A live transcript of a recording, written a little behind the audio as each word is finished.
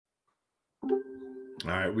All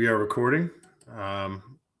right, we are recording.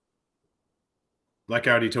 Like I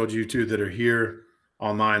already told you two that are here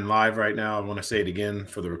online live right now, I want to say it again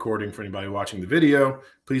for the recording for anybody watching the video.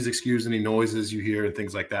 Please excuse any noises you hear and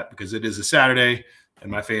things like that because it is a Saturday and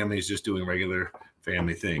my family is just doing regular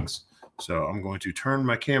family things. So I'm going to turn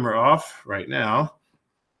my camera off right now.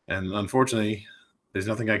 And unfortunately, there's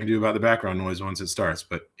nothing I can do about the background noise once it starts,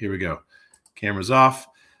 but here we go. Camera's off.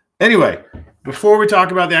 Anyway, before we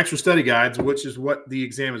talk about the actual study guides, which is what the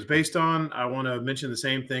exam is based on, I want to mention the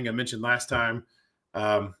same thing I mentioned last time.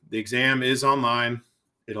 The exam is online.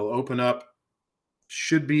 It'll open up,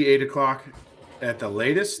 should be 8 o'clock at the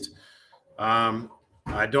latest.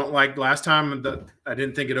 I don't like last time that I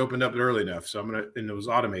didn't think it opened up early enough. So and it was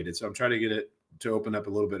automated. So I'm trying to get it to open up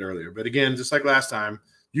a little bit earlier. But again, just like last time,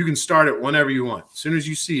 you can start it whenever you want. As soon as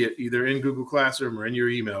you see it, either in Google Classroom or in your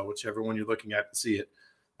email, whichever one you're looking at to see it,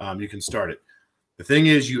 you can start it. The thing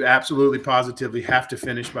is, you absolutely positively have to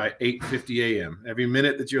finish by 8:50 a.m. Every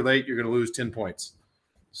minute that you're late, you're going to lose 10 points.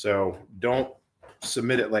 So don't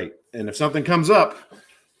submit it late. And if something comes up,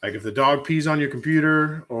 like if the dog pees on your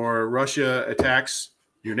computer or Russia attacks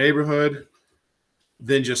your neighborhood,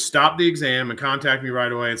 then just stop the exam and contact me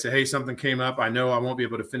right away and say, hey, something came up. I know I won't be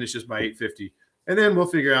able to finish this by 8:50. And then we'll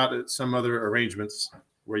figure out some other arrangements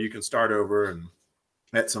where you can start over and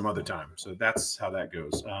at some other time. So that's how that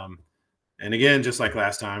goes. And again, just like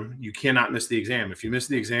last time, you cannot miss the exam. If you miss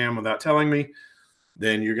the exam without telling me,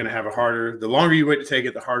 then you're going to have a harder, the longer you wait to take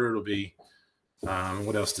it, the harder it'll be.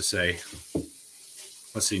 What else to say?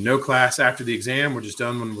 Let's see. No class after the exam. We're just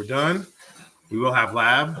done when we're done. We will have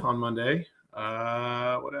lab on Monday.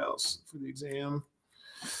 What else for the exam?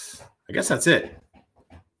 I guess that's it.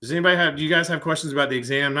 Do you guys have questions about the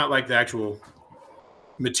exam? Not like the actual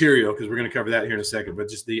material, because we're going to cover that here in a second, but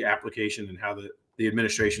just the application and how the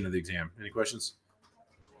administration of the exam. Any questions?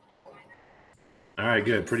 All right,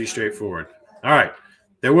 good. Pretty straightforward. All right.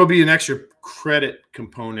 There will be an extra credit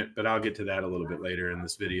component, but I'll get to that a little bit later in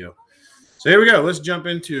this video. So here we go. Let's jump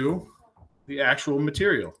into the actual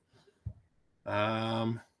material.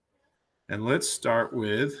 And let's start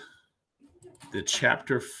with the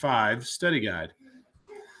Chapter 5 study guide.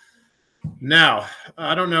 Now,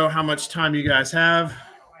 I don't know how much time you guys have.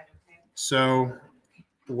 So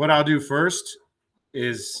what I'll do first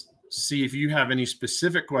is see if you have any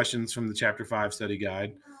specific questions from the Chapter 5 study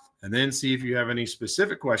guide, and then see if you have any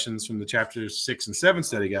specific questions from the Chapter 6 and 7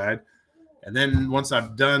 study guide. And then once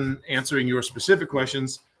I've done answering your specific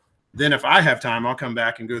questions, then if I have time, I'll come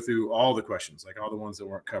back and go through all the questions, like all the ones that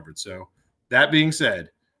weren't covered. So that being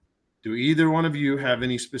said, do either one of you have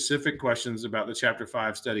any specific questions about the Chapter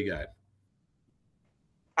 5 study guide?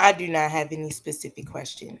 I do not have any specific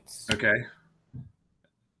questions. Okay.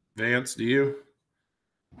 Vance, do you?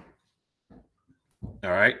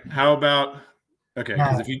 All right. How about, okay,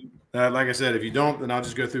 because if you, like I said, if you don't, then I'll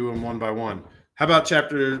just go through them one by one. How about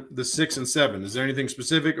Chapter 6 and 7? Is there anything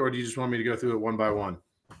specific, or do you just want me to go through it one by one?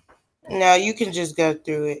 No, you can just go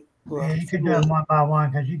through it. Yeah, you can do it one by one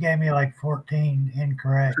because you gave me like 14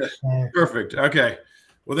 incorrect. So. Perfect. Okay.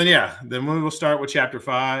 Well, then, yeah. Then we will start with Chapter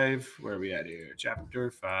 5. Where are we at here?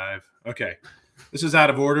 Chapter 5. Okay. This is out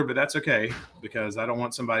of order, but that's okay because I don't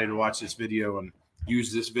want somebody to watch this video and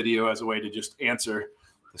use this video as a way to just answer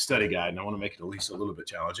the study guide. And I want to make it at least a little bit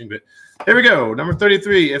challenging. But here we go. Number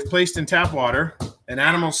 33. If placed in tap water, an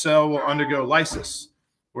animal cell will undergo lysis,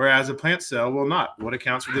 whereas a plant cell will not. What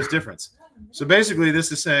accounts for this difference? So basically,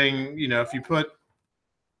 this is saying, you know, if you put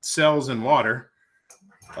cells in water,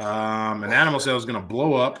 an animal cell is going to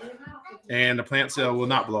blow up and a plant cell will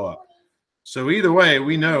not blow up. So either way,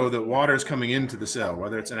 we know that water is coming into the cell,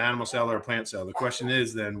 whether it's an animal cell or a plant cell. The question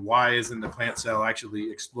is then, why isn't the plant cell actually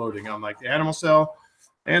exploding unlike the animal cell?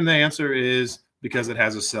 And the answer is because it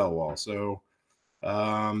has a cell wall. So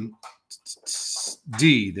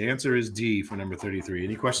D, the answer is D for number 33.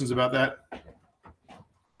 Any questions about that?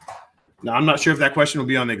 Now, I'm not sure if that question will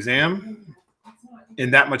be on the exam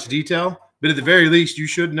in that much detail, but at the very least, you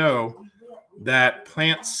should know that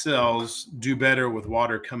plant cells do better with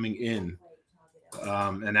water coming in,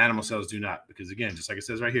 and animal cells do not. Because again, just like it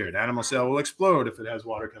says right here, an animal cell will explode if it has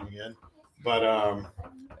water coming in, but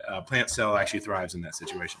a plant cell actually thrives in that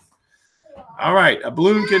situation. All right, a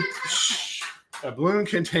balloon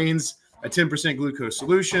contains a 10% glucose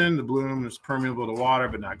solution. The balloon is permeable to water,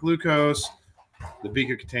 but not glucose. The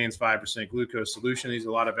beaker contains 5% glucose solution. These are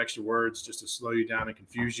a lot of extra words just to slow you down and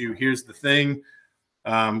confuse you. Here's the thing.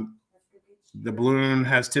 The balloon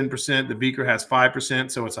has 10%. The beaker has 5%.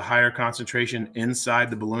 So it's a higher concentration inside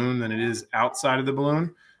the balloon than it is outside of the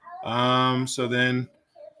balloon. So then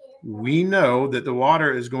we know that the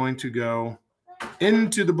water is going to go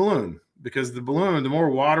into the balloon because the balloon, the more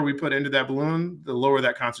water we put into that balloon, the lower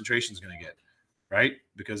that concentration is going to get, right?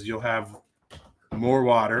 Because you'll have more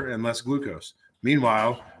water and less glucose.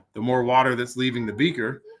 Meanwhile, the more water that's leaving the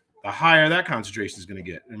beaker, the higher that concentration is going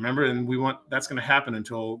to get. Remember, and that's going to happen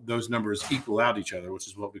until those numbers equal out each other, which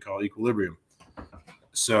is what we call equilibrium.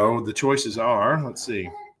 So the choices are, let's see,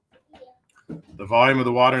 the volume of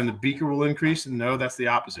the water in the beaker will increase. And no, that's the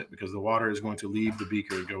opposite, because the water is going to leave the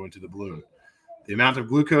beaker and go into the balloon. The amount of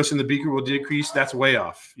glucose in the beaker will decrease. That's way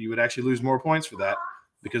off. You would actually lose more points for that,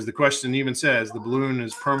 because the question even says the balloon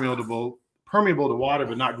is permeable to water,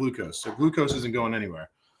 but not glucose. So glucose isn't going anywhere.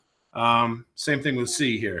 Same thing with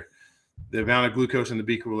C here. The amount of glucose in the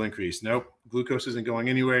beaker will increase. Nope, glucose isn't going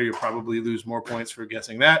anywhere. You'll probably lose more points for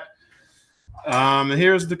guessing that. And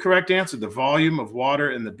here's the correct answer. The volume of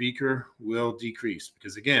water in the beaker will decrease,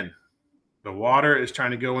 because again, the water is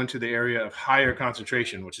trying to go into the area of higher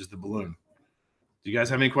concentration, which is the balloon. Do you guys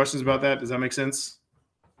have any questions about that? Does that make sense?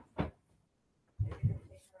 All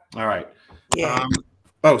right. Yeah.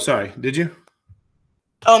 Oh, sorry. Did you?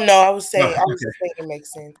 Oh no, I was saying, Oh, I was okay. just saying it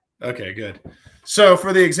makes sense. Okay, good. So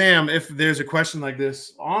for the exam, if there's a question like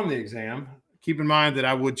this on the exam, keep in mind that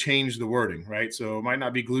I would change the wording, right? So it might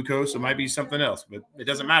not be glucose, it might be something else, but it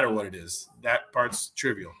doesn't matter what it is. That part's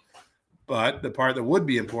trivial. But the part that would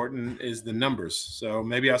be important is the numbers. So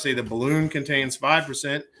maybe I'll say the balloon contains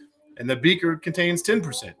 5% and the beaker contains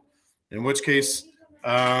 10%, in which case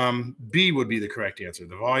B would be the correct answer.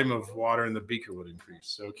 The volume of water in the beaker would increase.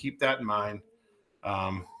 So keep that in mind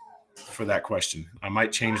for that question. I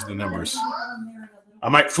might change the numbers. I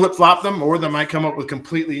might flip-flop them, or they might come up with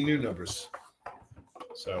completely new numbers.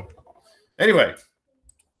 So anyway,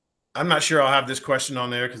 I'm not sure I'll have this question on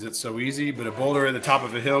there because it's so easy, but a boulder at the top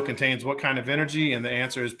of a hill contains what kind of energy? And the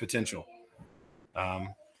answer is potential.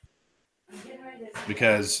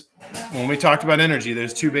 Because when we talked about energy,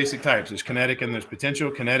 there's two basic types. There's kinetic and there's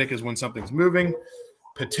potential. Kinetic is when something's moving.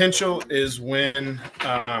 Potential is when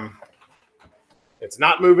it's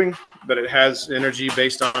not moving, but it has energy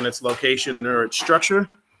based on its location or its structure.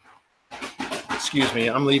 Excuse me,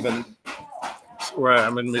 I'm leaving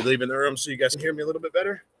the room so you guys can hear me a little bit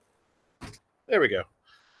better. There we go.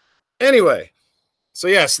 Anyway, so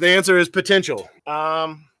yes, the answer is potential.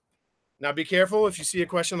 Now be careful if you see a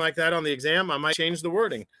question like that on the exam. I might change the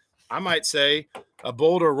wording. I might say a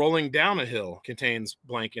boulder rolling down a hill contains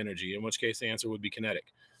blank energy, in which case the answer would be kinetic.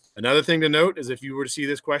 Another thing to note is if you were to see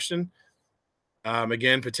this question,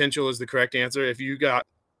 again, potential is the correct answer. If you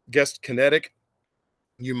guessed kinetic,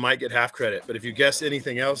 you might get half credit. But if you guessed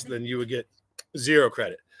anything else, then you would get 0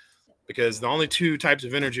 credit, because the only two types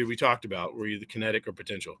of energy we talked about were either kinetic or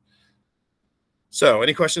potential. So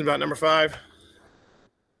any questions about number 5?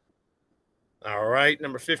 All right,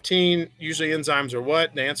 number 15, usually enzymes are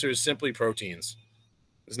what? The answer is simply proteins.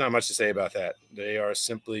 There's not much to say about that. They are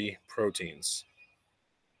simply proteins.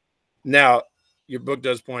 Now, your book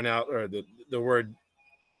does point out, or the word,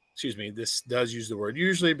 excuse me, this does use the word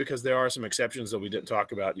usually, because there are some exceptions that we didn't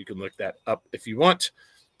talk about. You can look that up if you want.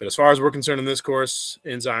 But as far as we're concerned in this course,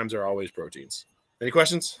 enzymes are always proteins. Any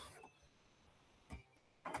questions?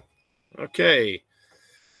 Okay.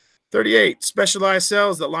 38, specialized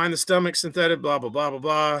cells that line the stomach, synthetic, blah, blah, blah, blah,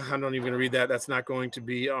 blah. I'm not even going to read that. That's not going to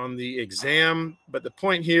be on the exam. But the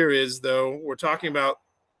point here is, though, we're talking about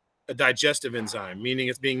a digestive enzyme, meaning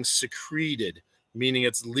it's being secreted, meaning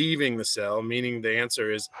it's leaving the cell, meaning the answer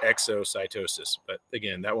is exocytosis. But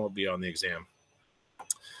again, that won't be on the exam.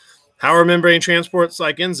 How are membrane transports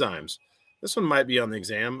like enzymes? This one might be on the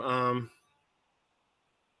exam.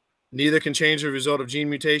 Neither can change the result of gene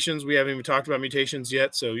mutations. We haven't even talked about mutations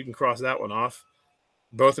yet, so you can cross that one off.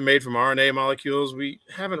 Both are made from RNA molecules. We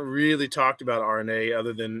haven't really talked about RNA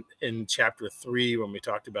other than in chapter 3 when we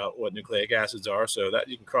talked about what nucleic acids are, so that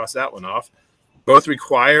you can cross that one off. Both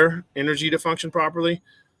require energy to function properly.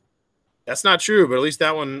 That's not true, but at least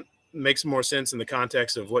that one makes more sense in the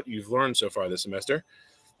context of what you've learned so far this semester.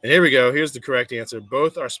 And here we go. Here's the correct answer.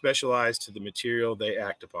 Both are specialized to the material they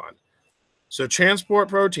act upon. So transport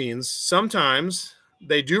proteins, sometimes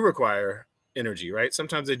they do require energy, right?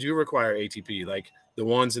 Sometimes they do require ATP, like the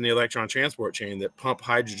ones in the electron transport chain that pump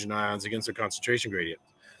hydrogen ions against their concentration gradient.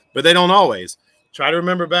 But they don't always. Try to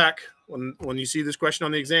remember back when you see this question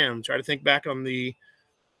on the exam, try to think back on the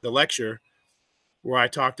lecture where I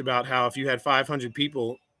talked about how if you had 500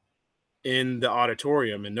 people in the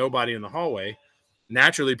auditorium and nobody in the hallway,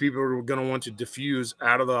 naturally people are going to want to diffuse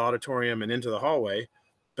out of the auditorium and into the hallway,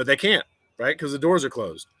 but they can't. Right? Because the doors are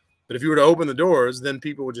closed. But if you were to open the doors, then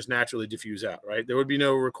people would just naturally diffuse out, right? There would be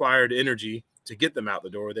no required energy to get them out the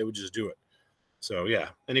door. They would just do it. So, yeah.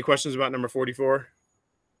 Any questions about number 44?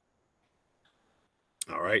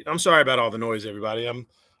 All right. I'm sorry about all the noise, everybody.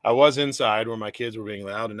 I was inside where my kids were being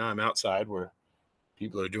loud, and now I'm outside where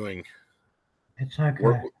people are doing It's okay.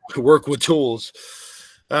 work with tools.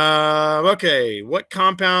 Okay. What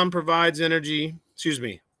compound provides energy? Excuse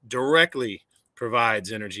me, directly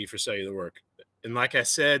provides energy for cellular work. And like I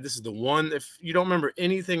said, this is the one, if you don't remember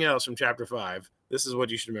anything else from chapter 5, this is what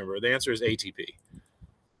you should remember. The answer is ATP.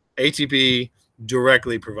 ATP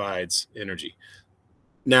directly provides energy.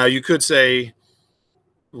 Now, you could say,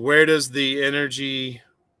 where does the energy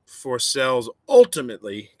for cells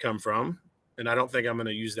ultimately come from? And I don't think I'm going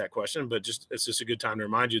to use that question, but it's just a good time to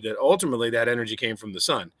remind you that ultimately that energy came from the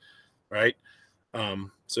sun, right?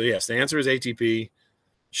 So yes, the answer is ATP.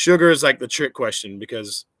 Sugar is like the trick question,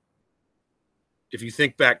 because if you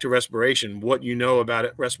think back to respiration, what you know about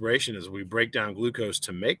respiration is we break down glucose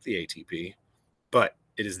to make the ATP, but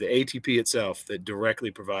it is the ATP itself that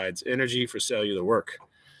directly provides energy for cellular work.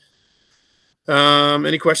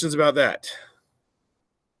 Any questions about that?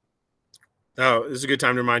 Oh, this is a good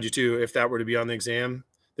time to remind you too, if that were to be on the exam,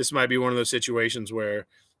 this might be one of those situations where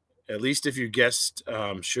at least if you guessed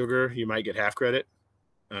sugar, you might get half credit.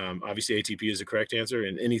 Obviously ATP is the correct answer,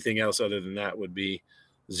 and anything else other than that would be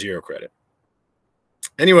 0 credit.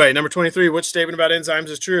 Anyway, number 23, which statement about enzymes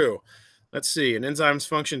is true? Let's see. An enzyme's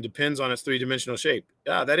function depends on its 3-dimensional shape.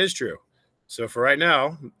 Yeah, that is true. So for right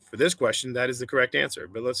now, for this question, that is the correct answer.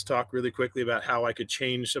 But let's talk really quickly about how I could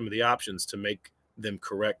change some of the options to make them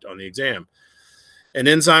correct on the exam. An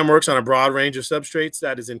enzyme works on a broad range of substrates.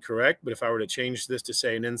 That is incorrect. But if I were to change this to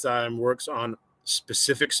say an enzyme works on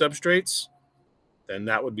specific substrates, then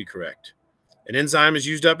that would be correct. An enzyme is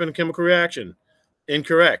used up in a chemical reaction.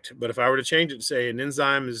 Incorrect. But if I were to change it to say an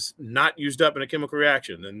enzyme is not used up in a chemical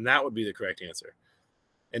reaction, then that would be the correct answer.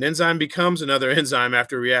 An enzyme becomes another enzyme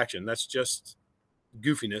after a reaction. That's just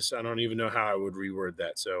goofiness. I don't even know how I would reword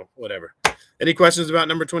that. So whatever. Any questions about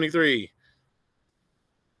number 23?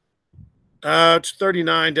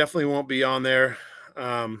 39 definitely won't be on there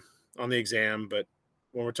on the exam. But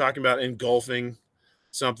when we're talking about engulfing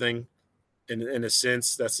something, in a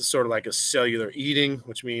sense, that's sort of like a cellular eating,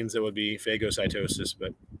 which means it would be phagocytosis,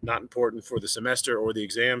 but not important for the semester or the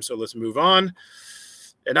exam. So let's move on.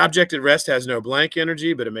 An object at rest has no blank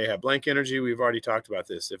energy, but it may have blank energy. We've already talked about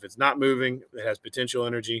this. If it's not moving, it has potential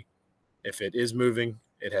energy. If it is moving,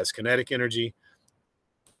 it has kinetic energy.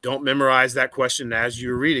 Don't memorize that question as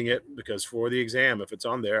you're reading it, because for the exam, if it's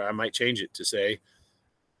on there, I might change it to say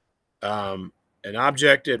an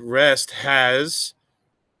object at rest has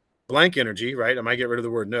blank energy, right? I might get rid of the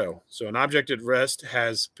word no. So an object at rest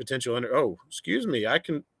has potential energy. Oh, excuse me. I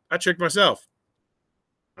tricked myself.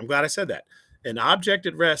 I'm glad I said that. An object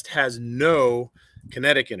at rest has no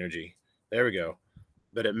kinetic energy. There we go.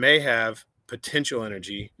 But it may have potential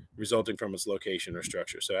energy resulting from its location or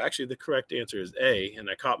structure. So actually the correct answer is A, and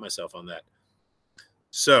I caught myself on that.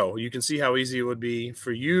 So you can see how easy it would be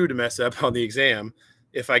for you to mess up on the exam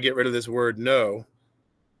if I get rid of this word no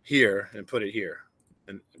here and put it here.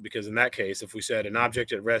 And because in that case, if we said an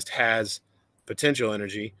object at rest has potential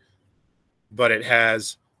energy, but it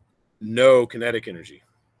has no kinetic energy,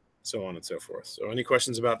 so on and so forth. So any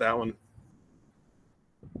questions about that one?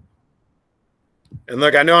 And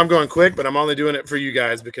look, I know I'm going quick, but I'm only doing it for you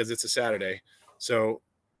guys because it's a Saturday. So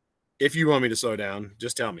if you want me to slow down,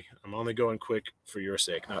 just tell me. I'm only going quick for your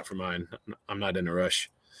sake, not for mine. I'm not in a rush.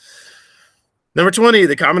 Number 20,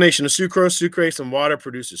 the combination of sucrose, sucrase, and water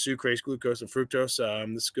produces sucrase, glucose, and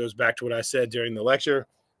fructose. This goes back to what I said during the lecture.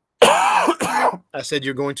 I said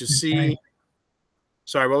you're going to see.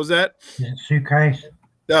 Sorry, what was that? Is it sucrase?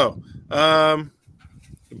 No.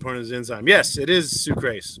 Component is enzyme. Yes, it is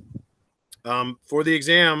sucrase. For the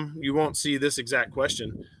exam, you won't see this exact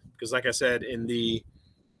question because, like I said in the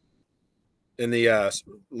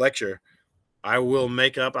lecture, I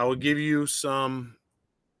will give you some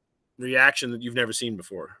reaction that you've never seen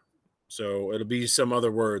before. So it'll be some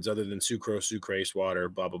other words other than sucrose, sucrase, water,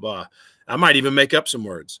 blah, blah, blah. I might even make up some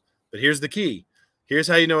words. But here's the key. Here's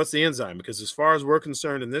how you know it's the enzyme, because as far as we're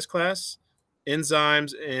concerned in this class,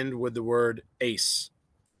 enzymes end with the word ACE.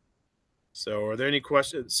 So are there any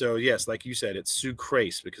questions? So yes, like you said, it's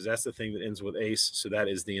sucrase because that's the thing that ends with ACE. So that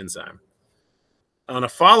is the enzyme. On a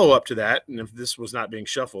follow-up to that, and if this was not being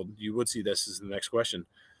shuffled, you would see this as the next question.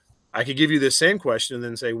 I could give you the same question and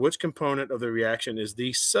then say, which component of the reaction is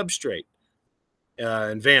the substrate?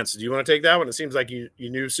 And Vance, do you want to take that one? It seems like you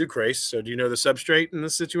knew sucrase. So do you know the substrate in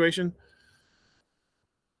this situation?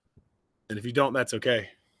 And if you don't, that's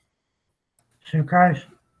okay. Sucrose.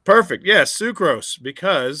 Perfect. Yes, sucrose.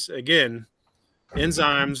 Because, again,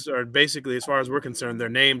 enzymes are basically, as far as we're concerned, they're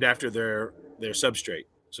named after their substrate.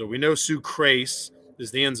 So we know sucrase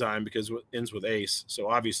is the enzyme because it ends with ase. So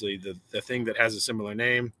obviously the thing that has a similar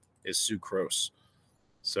name is sucrose.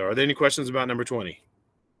 So are there any questions about number 20?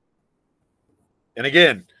 And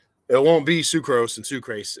again, it won't be sucrose and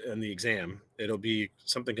sucrase in the exam. It'll be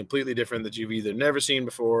something completely different that you've either never seen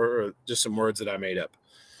before or just some words that I made up.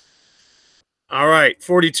 All right,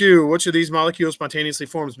 42. Which of these molecules spontaneously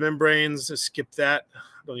forms membranes? Let's skip that.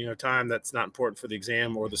 Don't even have time. That's not important for the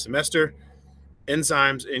exam or the semester.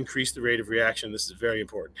 Enzymes increase the rate of reaction. This is very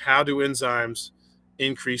important. How do enzymes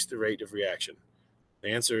increase the rate of reaction? The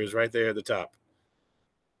answer is right there at the top.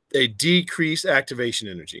 They decrease activation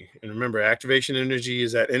energy. And remember, activation energy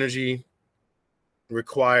is that energy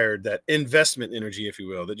required, that investment energy, if you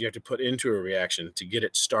will, that you have to put into a reaction to get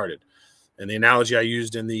it started. And the analogy I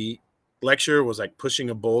used in the lecture was like pushing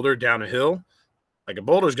a boulder down a hill. Like a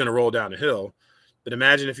boulder is going to roll down a hill. But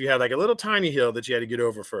imagine if you had like a little tiny hill that you had to get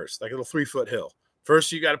over first, like a little 3-foot hill.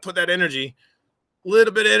 First, you got to put that energy,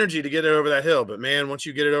 little bit of energy to get it over that hill. But man, once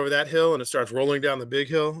you get it over that hill and it starts rolling down the big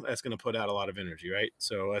hill, that's going to put out a lot of energy, right?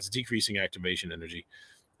 So that's decreasing activation energy.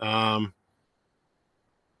 Yeah,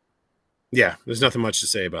 there's nothing much to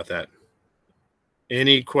say about that.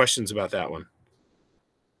 Any questions about that one?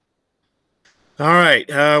 All right.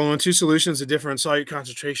 When two solutions of different solute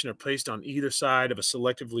concentration are placed on either side of a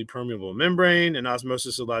selectively permeable membrane and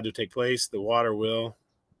osmosis is allowed to take place, the water will.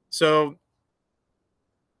 So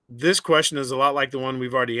this question is a lot like the one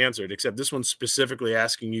we've already answered, except this one's specifically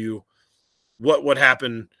asking you what would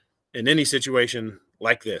happen in any situation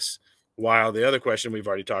like this, while the other question we've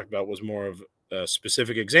already talked about was more of a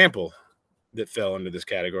specific example that fell into this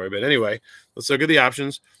category. But anyway, let's look at the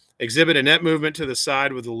options. Exhibit a net movement to the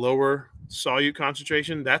side with a lower solute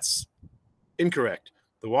concentration. That's incorrect.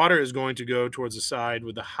 The water is going to go towards the side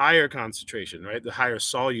with the higher concentration, right? The higher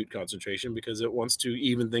solute concentration, because it wants to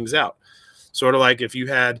even things out. Sort of like if you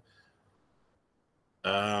had,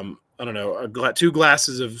 I don't know, 2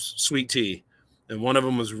 glasses of sweet tea, and one of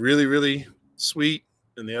them was really, really sweet,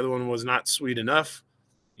 and the other one was not sweet enough.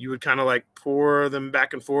 You would kind of like pour them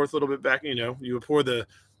back and forth a little bit back. You know, you would pour the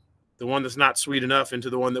one that's not sweet enough into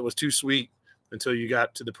the one that was too sweet until you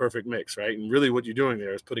got to the perfect mix, right? And really what you're doing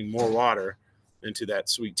there is putting more water into that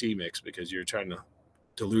sweet tea mix because you're trying to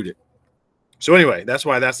dilute it. So anyway, that's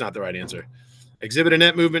why that's not the right answer. Exhibit a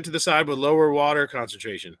net movement to the side with lower water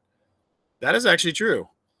concentration. That is actually true.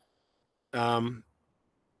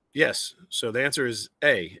 Yes. So the answer is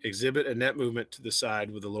A, exhibit a net movement to the side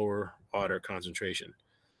with a lower water concentration.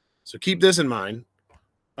 So keep this in mind.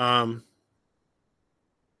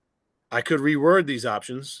 I could reword these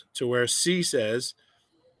options to where C says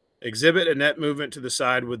exhibit a net movement to the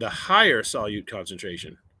side with a higher solute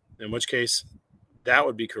concentration, in which case that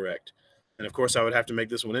would be correct. And of course, I would have to make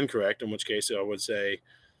this one incorrect, in which case I would say,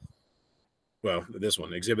 well, this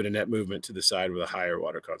one, exhibit a net movement to the side with a higher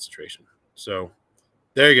water concentration. So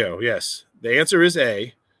there you go. Yes, the answer is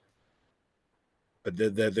A, but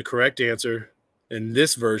the correct answer in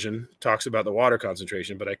this version talks about the water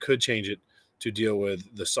concentration, but I could change it to deal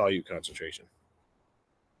with the solute concentration.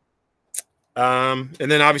 And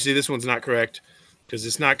then obviously this one's not correct because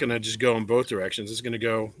it's not going to just go in both directions. It's going to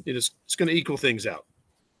go, it's going to equal things out.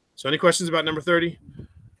 So any questions about number 30?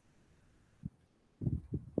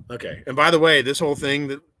 Okay. And by the way, this whole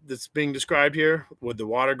thing that's being described here with the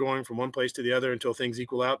water going from one place to the other until things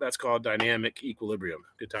equal out, that's called dynamic equilibrium.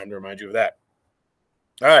 Good time to remind you of that.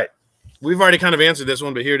 All right. We've already kind of answered this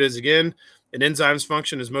one, but here it is again. An enzyme's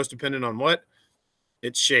function is most dependent on what?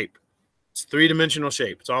 Its shape. It's 3-dimensional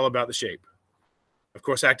shape. It's all about the shape. Of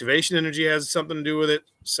course, activation energy has something to do with it.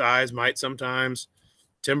 Size might sometimes.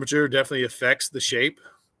 Temperature definitely affects the shape,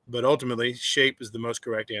 but ultimately, shape is the most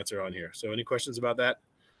correct answer on here. So any questions about that?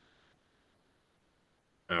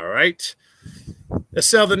 All right. A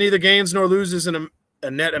cell that neither gains nor loses a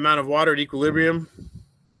net amount of water at equilibrium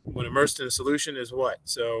when immersed in a solution is what?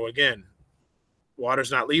 So again,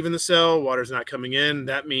 water's not leaving the cell, water's not coming in.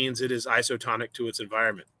 That means it is isotonic to its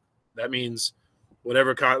environment. That means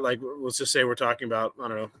whatever, like let's just say we're talking about, I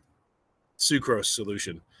don't know, sucrose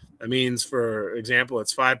solution. That means, for example,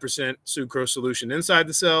 it's 5% sucrose solution inside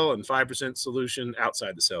the cell and 5% solution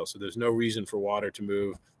outside the cell. So there's no reason for water to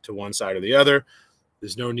move to one side or the other.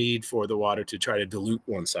 There's no need for the water to try to dilute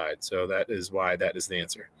one side. So that is why that is the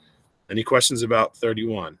answer. Any questions about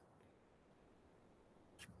 31?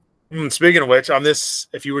 Speaking of which, on this,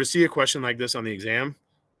 if you were to see a question like this on the exam,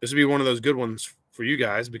 this would be one of those good ones for you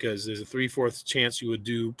guys because there's a 3/4 chance you would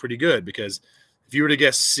do pretty good. Because if you were to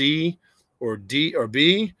guess C or D or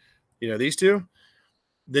B, you know, these two,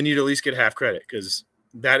 then you'd at least get half credit because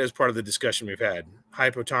that is part of the discussion we've had.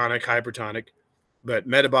 Hypotonic, hypertonic. But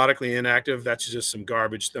metabolically inactive, that's just some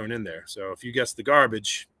garbage thrown in there. So if you guess the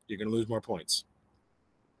garbage, you're going to lose more points.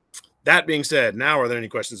 That being said, now are there any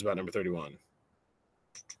questions about number 31?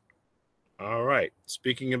 All right.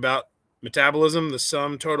 Speaking about metabolism, the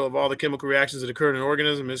sum total of all the chemical reactions that occur in an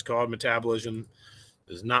organism is called metabolism.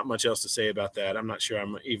 There's not much else to say about that. I'm not sure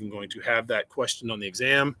I'm even going to have that question on the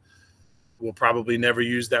exam. We'll probably never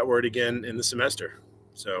use that word again in the semester.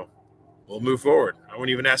 So we'll move forward. I won't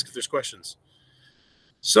even ask if there's questions.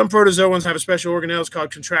 Some protozoans have a special organelles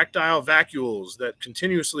called contractile vacuoles that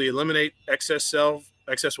continuously eliminate excess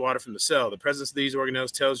water from the cell. The presence of these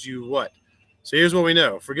organelles tells you what? So here's what we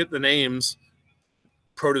know. Forget the names,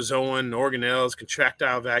 protozoan, organelles,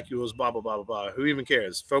 contractile vacuoles, blah, blah, blah, blah, blah. Who even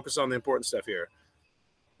cares? Focus on the important stuff here.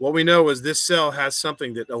 What we know is this cell has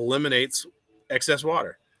something that eliminates excess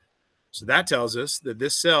water. So that tells us that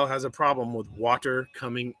this cell has a problem with water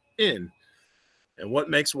coming in. And what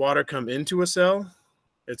makes water come into a cell?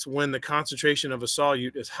 It's when the concentration of a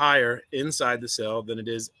solute is higher inside the cell than it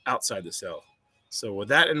is outside the cell. So with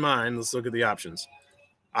that in mind, let's look at the options.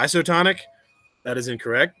 Isotonic, that is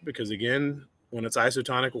incorrect because, again, when it's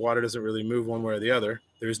isotonic, water doesn't really move one way or the other.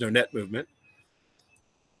 There is no net movement.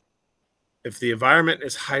 If the environment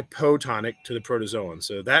is hypotonic to the protozoan,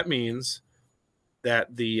 so that means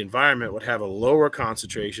that the environment would have a lower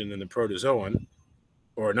concentration than the protozoan,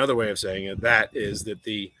 or another way of saying it, that is that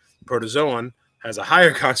the protozoan has a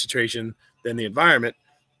higher concentration than the environment,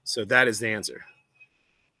 so that is the answer.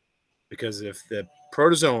 Because if the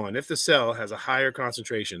protozoan, if the cell has a higher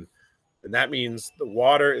concentration, then that means the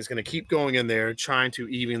water is going to keep going in there trying to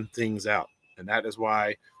even things out. And that is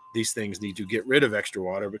why these things need to get rid of extra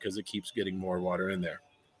water, because it keeps getting more water in there.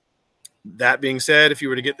 That being said, if you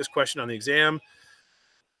were to get this question on the exam,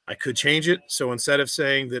 I could change it. So instead of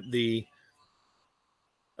saying that the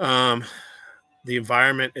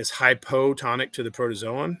environment is hypotonic to the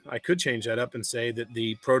protozoan, I could change that up and say that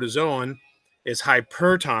the protozoan is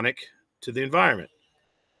hypertonic to the environment.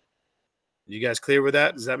 You guys clear with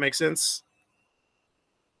that? Does that make sense?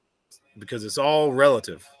 Because it's all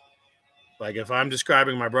relative. Like if I'm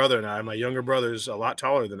describing my brother and I, my younger brother's a lot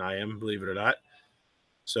taller than I am, believe it or not.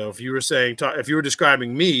 So if you were saying, if you were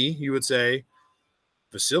describing me, you would say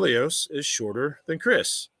Vasilios is shorter than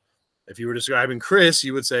Chris. If you were describing Chris,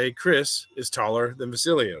 you would say Chris is taller than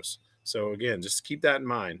Vasilios. So again, just keep that in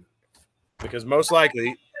mind, because most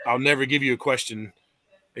likely I'll never give you a question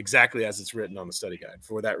exactly as it's written on the study guide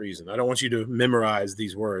for that reason. I don't want you to memorize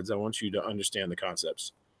these words. I want you to understand the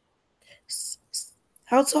concepts.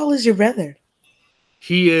 How tall is your brother?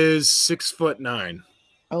 He is 6'9".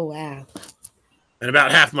 Oh, wow. And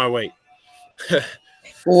about half my weight.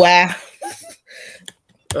 Wow.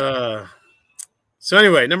 So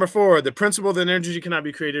anyway, number 4, the principle that energy cannot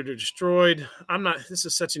be created or destroyed. This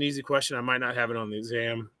is such an easy question. I might not have it on the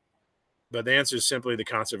exam, but the answer is simply the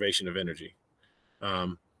conservation of energy.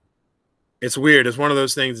 It's weird. It's one of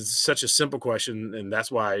those things. It's such a simple question, and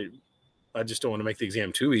that's why I just don't want to make the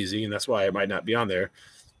exam too easy, and that's why it might not be on there.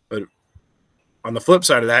 But on the flip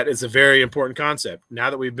side of that, it's a very important concept. Now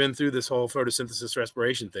that we've been through this whole photosynthesis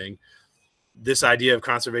respiration thing, this idea of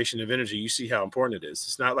conservation of energy, you see how important it is.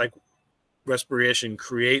 It's not like respiration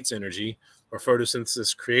creates energy or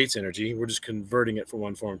photosynthesis creates energy. We're just converting it from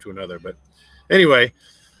one form to another. But anyway,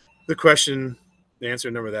 the answer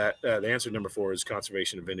number 4 is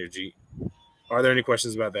conservation of energy. Are there any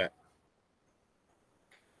questions about that?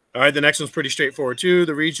 All right, the next one's pretty straightforward too.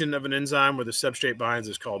 The region of an enzyme where the substrate binds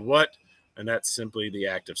is called what? And that's simply the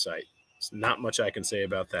active site. There's not much I can say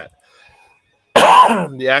about that.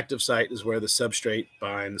 The active site is where the substrate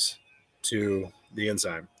binds to the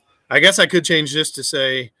enzyme. I guess I could change this to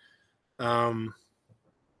say the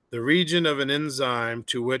region of an enzyme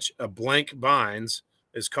to which a blank binds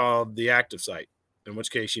is called the active site, in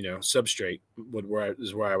which case, substrate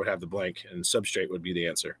is where I would have the blank, and substrate would be the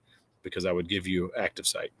answer, because I would give you active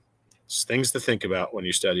site. It's things to think about when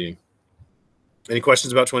you're studying. Any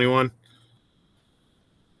questions about 21?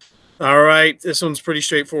 All right, this one's pretty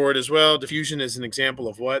straightforward as well. Diffusion is an example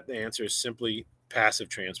of what? The answer is simply passive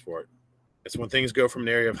transport. It's when things go from an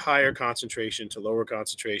area of higher concentration to lower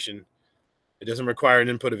concentration. It doesn't require an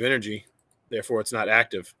input of energy, therefore it's not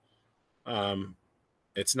active.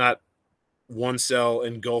 It's not one cell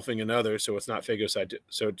engulfing another, so it's not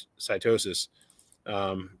phagocytosis,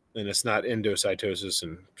 and it's not endocytosis,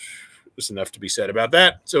 and there's enough to be said about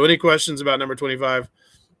that. So any questions about number 25?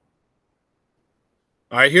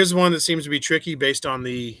 All right, here's one that seems to be tricky based on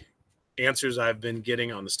the answers I've been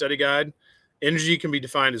getting on the study guide. Energy can be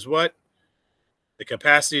defined as what? The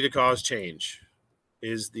capacity to cause change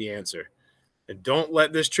is the answer. And don't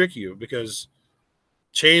let this trick you, because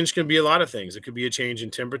Change can be a lot of things. It could be a change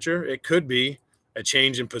in temperature. It could be a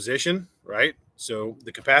change in position, right? So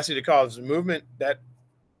the capacity to cause movement,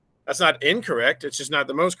 that's not incorrect. It's just not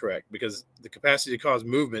the most correct, because the capacity to cause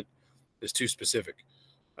movement is too specific.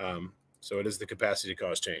 So it is the capacity to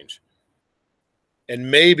cause change.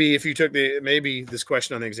 And maybe if you took maybe this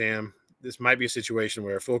question on the exam, this might be a situation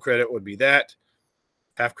where full credit would be that,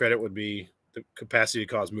 half credit would be the capacity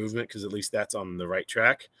to cause movement, because at least that's on the right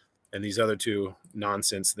track. And these other two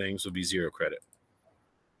nonsense things would be 0 credit.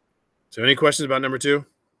 So any questions about number 2?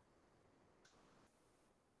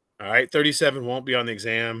 All right, 37 won't be on the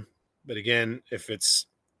exam. But again, if it's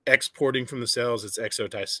exporting from the cells, it's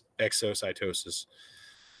exocytosis.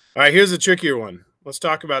 All right, here's a trickier one. Let's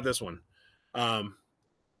talk about this one. And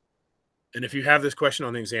if you have this question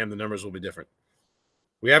on the exam, the numbers will be different.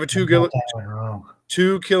 We have a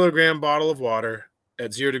 2 kilogram bottle of water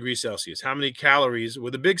at 0 degrees Celsius. How many calories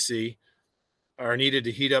with a big C are needed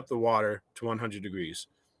to heat up the water to 100 degrees?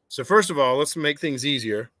 So first of all, let's make things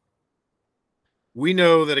easier. We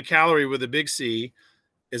know that a calorie with a big C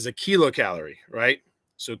is a kilocalorie, right?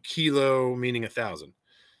 So kilo meaning 1,000.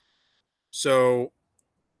 So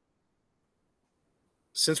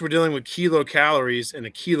since we're dealing with kilocalories and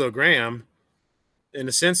a kilogram, in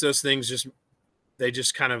a sense, those things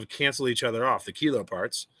just kind of cancel each other off, the kilo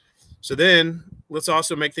parts. So then let's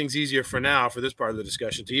also make things easier for now, for this part of the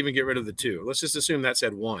discussion, to even get rid of the 2. Let's just assume that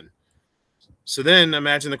said 1. So then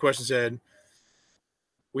imagine the question said,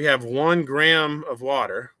 we have 1 gram of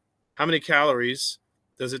water. How many calories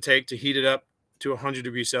does it take to heat it up to 100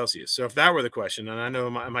 degrees Celsius? So if that were the question, and I know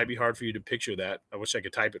it might be hard for you to picture that. I wish I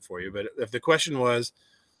could type it for you. But if the question was,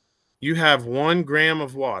 you have 1 gram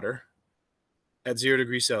of water at 0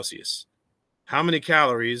 degrees Celsius, how many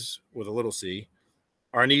calories, with a little c,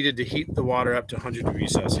 are needed to heat the water up to 100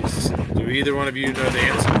 degrees Celsius? Do either one of you know the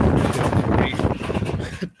answer?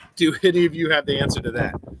 Do any of you have the answer to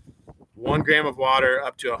that? 1 gram of water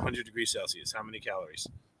up to 100 degrees Celsius. How many calories?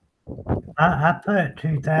 I put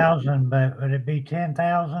 2,000, but would it be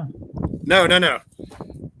 10,000? No.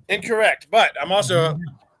 Incorrect. But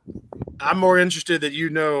I'm more interested that you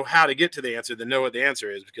know how to get to the answer than know what the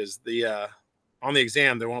answer is, because on the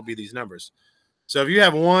exam, there won't be these numbers. So if you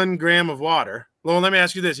have 1 gram of water, well, let me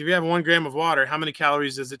ask you this. If you have 1 gram of water, how many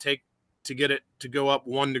calories does it take to get it to go up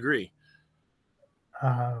 1 degree?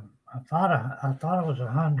 I thought it was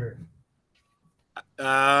 100.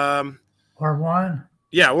 Or 1?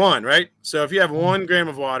 Yeah, 1, right? So if you have 1 gram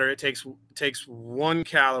of water, it takes 1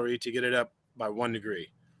 calorie to get it up by 1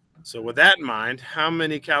 degree. So with that in mind, how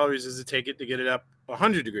many calories does it take it to get it up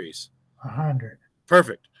 100 degrees? 100.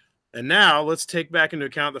 Perfect. And now let's take back into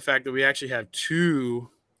account the fact that we actually have 2,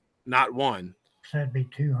 not 1. So that'd be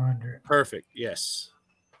 200. Perfect. Yes.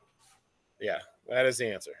 Yeah, that is the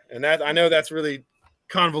answer. And that, I know that's really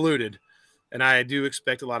convoluted, and I do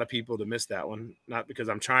expect a lot of people to miss that one. Not because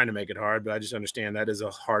I'm trying to make it hard, but I just understand that is a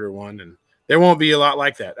harder one, and there won't be a lot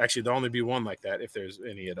like that. Actually, there'll only be one like that, if there's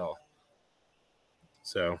any at all.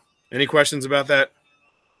 So, any questions about that?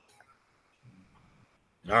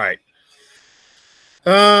 All right.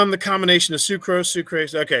 The combination of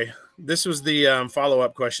sucrose. Okay, this was the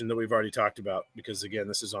follow-up question that we've already talked about, because again,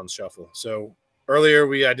 this is on shuffle. So earlier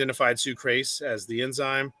we identified sucrase as the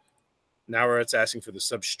enzyme. Now it's asking for the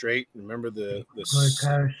substrate. Remember the glucose.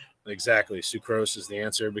 Exactly. Sucrose is the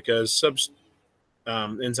answer, because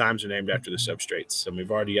enzymes are named after the substrates. And we've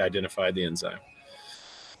already identified the enzyme.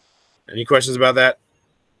 Any questions about that?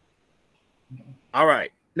 All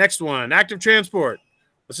right. Next one, active transport.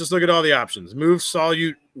 Let's just look at all the options. Move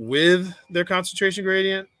solute with their concentration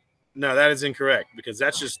gradient. No, that is incorrect, because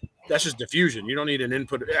that's just diffusion. You don't need an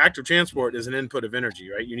input. Active transport is an input of energy,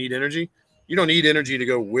 right? You need energy. You don't need energy to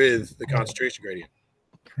go with the concentration gradient.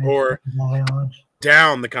 Or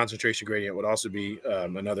down the concentration gradient would also be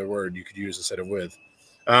another word you could use instead of with.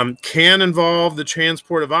 Can involve the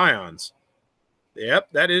transport of ions.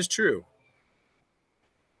 Yep, that is true.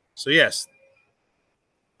 So yes,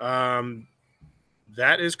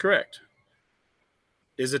 that is correct.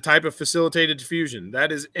 Is a type of facilitated diffusion.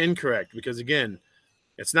 That is incorrect, because again,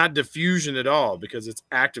 it's not diffusion at all, because it's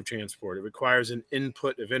active transport. It requires an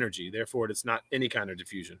input of energy. Therefore, it's not any kind of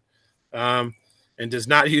diffusion. And does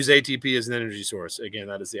not use ATP as an energy source. Again,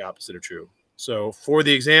 that is the opposite of true. So for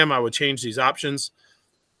the exam, I would change these options.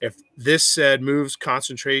 If this said moves solutes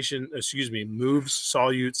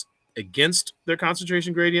against their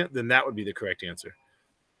concentration gradient, then that would be the correct answer.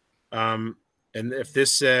 And if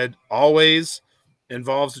this said always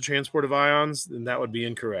involves the transport of ions, then that would be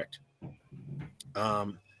incorrect.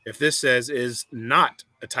 If this says is not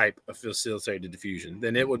a type of facilitated diffusion,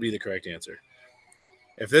 then it would be the correct answer.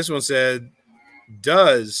 If this one said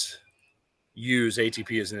does use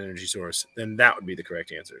ATP as an energy source, then that would be the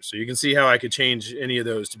correct answer. So you can see how I could change any of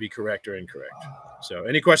those to be correct or incorrect. So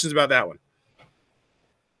any questions about that one?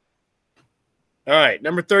 All right,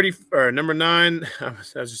 number 30 or number 9, I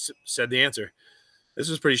just said the answer. This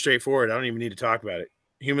is pretty straightforward. I don't even need to talk about it.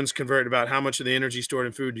 Humans convert about how much of the energy stored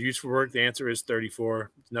in food to use for work. The answer is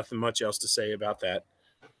 34. There's nothing much else to say about that.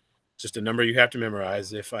 Just a number you have to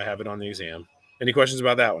memorize if I have it on the exam. Any questions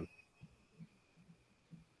about that one?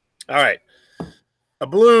 All right. A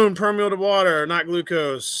balloon permeable to water, not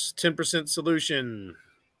glucose, 10% solution.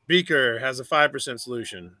 Beaker has a 5%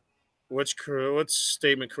 solution. Which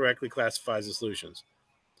statement correctly classifies the solutions?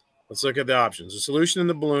 Let's look at the options. The solution in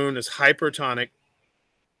the balloon is hypertonic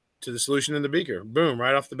to the solution in the beaker. Boom,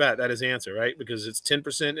 right off the bat, that is the answer, right? Because it's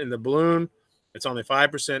 10% in the balloon. It's only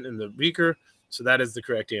 5% in the beaker. So that is the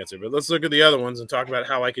correct answer. But let's look at the other ones and talk about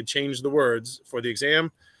how I could change the words for the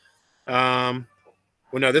exam.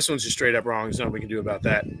 Well, no, this one's just straight up wrong. There's nothing we can do about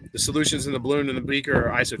that. The solutions in the balloon and the beaker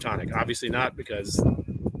are isotonic. Obviously not, because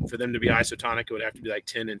for them to be isotonic, it would have to be like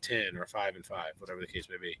 10 and 10 or 5 and 5, whatever the case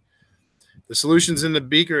may be. The solutions in the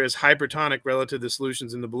beaker is hypertonic relative to the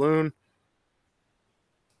solutions in the balloon.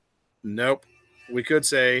 Nope. We could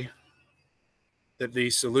say that the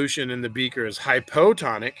solution in the beaker is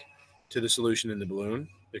hypotonic to the solution in the balloon,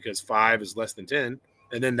 because 5 is less than 10,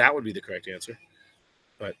 and then that would be the correct answer.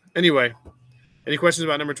 But anyway, any questions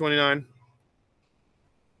about number 29?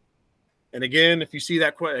 And again, if you see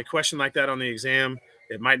that a question like that on the exam,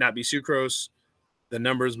 it might not be sucrose. The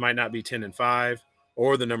numbers might not be 10 and 5,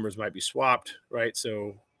 or the numbers might be swapped, right?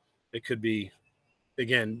 So it could be,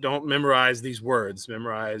 again, don't memorize these words.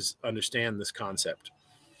 Memorize, understand this concept.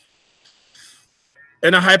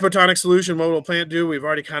 In a hypotonic solution, what will a plant do? We've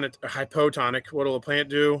already kind of hypotonic. What will a plant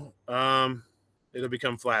do? It'll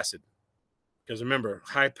become flaccid. Because remember,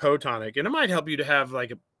 hypotonic, and it might help you to have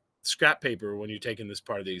like a scrap paper when you're taking this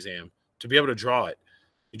part of the exam to be able to draw it.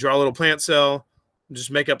 You draw a little plant cell, just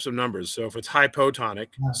make up some numbers. So if it's hypotonic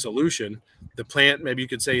solution, the plant, maybe you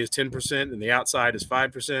could say, is 10% and the outside is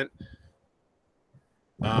 5%.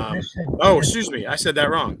 Oh, excuse me. I said that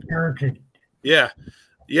wrong. Yeah.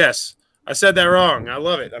 Yes. I said that wrong. I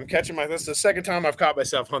love it. I'm catching that's the second time I've caught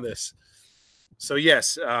myself on this. So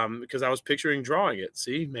yes, because I was picturing drawing it.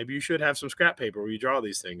 See, maybe you should have some scrap paper where you draw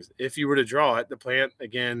these things. If you were to draw it, the plant,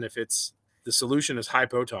 again, if it's the solution is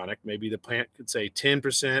hypotonic, maybe the plant could say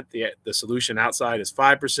 10%. The solution outside is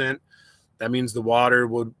 5%. That means the water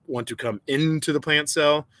would want to come into the plant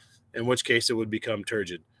cell, in which case it would become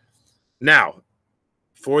turgid. Now,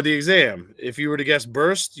 for the exam, if you were to guess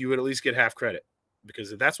burst, you would at least get half credit,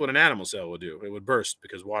 because that's what an animal cell would do. It would burst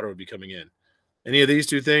because water would be coming in. Any of these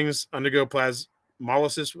two things undergo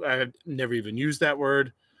plasmolysis. I have never even used that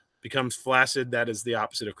word. Becomes flaccid. That is the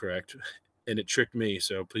opposite of correct. And it tricked me,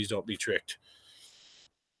 so please don't be tricked.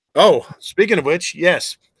 Oh, speaking of which,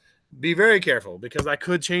 yes, be very careful, because I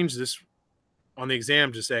could change this on the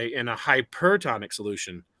exam to say in a hypertonic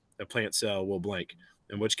solution, the plant cell will blank,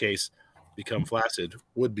 in which case become flaccid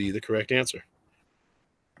would be the correct answer.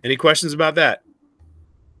 Any questions about that?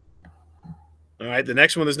 All right, the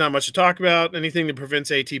next one, there's not much to talk about. Anything that prevents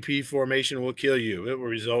ATP formation will kill you. It will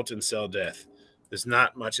result in cell death. There's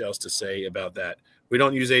not much else to say about that. We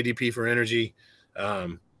don't use ADP for energy.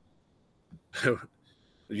 You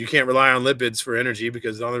can't rely on lipids for energy,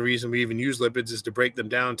 because the only reason we even use lipids is to break them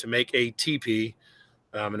down to make ATP.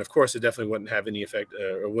 And of course, it definitely wouldn't have any effect,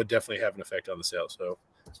 or would definitely have an effect on the cell. So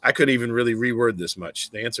I couldn't even really reword this much.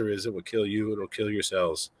 The answer is it will kill you. It'll kill your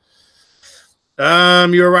cells.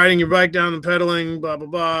 You're riding your bike down and pedaling, blah, blah,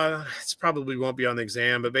 blah. It probably won't be on the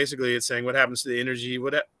exam, but basically it's saying what happens to the energy.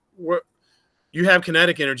 What you have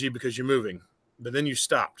kinetic energy because you're moving, but then you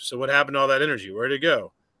stopped. So what happened to all that energy? Where'd it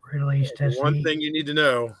go? Released as One heat. thing you need to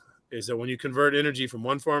know is that when you convert energy from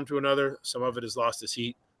one form to another, some of it is lost as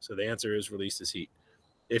heat. So the answer is released as heat.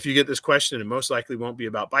 If you get this question, it most likely won't be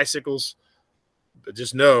about bicycles, but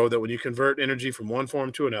just know that when you convert energy from one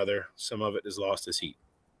form to another, some of it is lost as heat.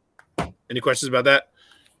 Any questions about that?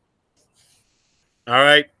 All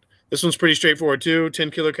right. This one's pretty straightforward too. 10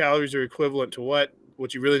 kilocalories are equivalent to what?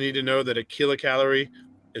 What you really need to know that a kilocalorie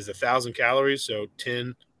is 1,000 calories. So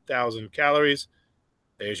 10,000 calories.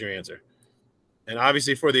 There's your answer. And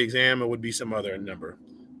obviously for the exam, it would be some other number.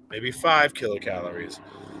 Maybe 5 kilocalories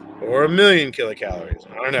or 1,000,000 kilocalories.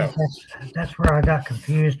 I don't know. That's where I got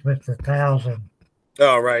confused with the 1,000.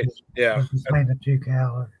 Oh, right. Yeah. Between the 2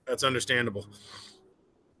 calories. That's understandable.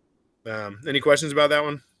 Any questions about that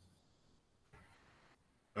one?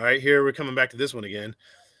 All right, here we're coming back to this one again.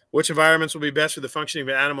 Which environments will be best for the functioning of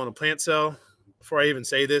an animal and a plant cell? Before I even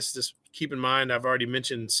say this, just keep in mind, I've already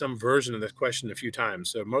mentioned some version of this question a few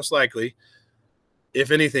times. So most likely,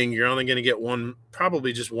 if anything, you're only going to get one,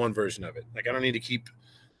 probably just one version of it. Like, I don't need to keep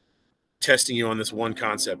testing you on this one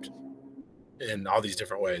concept in all these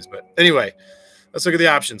different ways. But anyway, let's look at the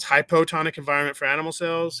options. Hypotonic environment for animal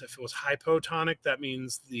cells. If it was hypotonic, that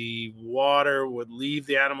means the water would leave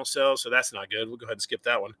the animal cells. So that's not good. We'll go ahead and skip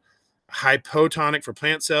that one. Hypotonic for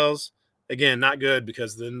plant cells. Again, not good,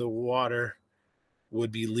 because then the water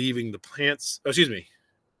would be leaving the plants. Oh, excuse me.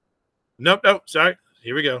 Nope. Sorry.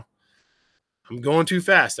 Here we go. I'm going too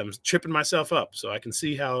fast. I'm tripping myself up. So I can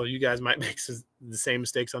see how you guys might make the same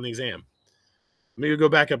mistakes on the exam. Let me go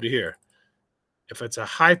back up to here. If it's a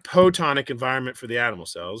hypotonic environment for the animal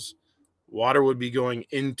cells, water would be going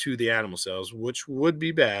into the animal cells, which would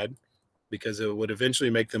be bad because it would eventually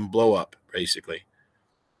make them blow up, basically.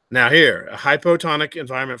 Now here, a hypotonic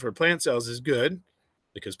environment for plant cells is good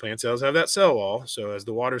because plant cells have that cell wall. So as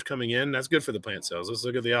the water's coming in, that's good for the plant cells. Let's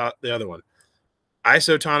look at the other one.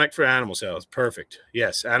 Isotonic for animal cells. Perfect.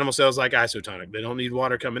 Yes, animal cells like isotonic. They don't need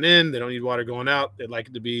water coming in. They don't need water going out. They'd like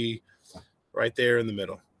it to be right there in the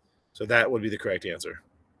middle. So that would be the correct answer.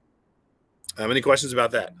 Any questions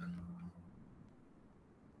about that?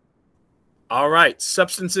 All right.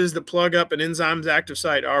 Substances that plug up an enzyme's active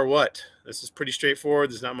site are what? This is pretty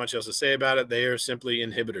straightforward. There's not much else to say about it. They are simply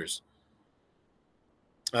inhibitors.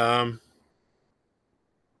 Yeah,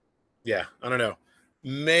 I don't know.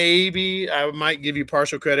 Maybe I might give you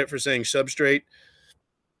partial credit for saying substrate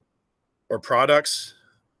or products,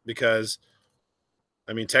 because,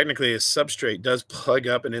 I mean, technically a substrate does plug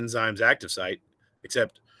up an enzyme's active site,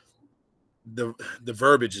 except the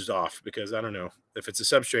verbiage is off, because I don't know. If it's a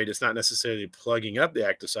substrate, it's not necessarily plugging up the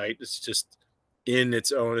active site. It's just in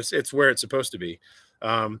its own, it's where it's supposed to be.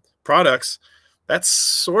 Products, that's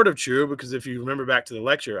sort of true, because if you remember back to the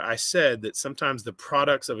lecture, I said that sometimes the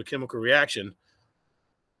products of a chemical reaction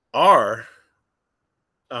are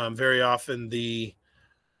very often the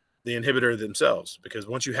inhibitor themselves, because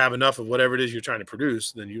once you have enough of whatever it is you're trying to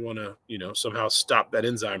produce, then you want to, somehow stop that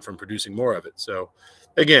enzyme from producing more of it. So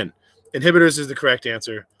again, inhibitors is the correct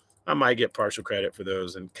answer. I might get partial credit for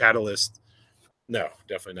those. And catalyst, no,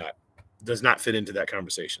 definitely not. Does not fit into that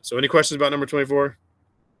conversation. So any questions about number 24?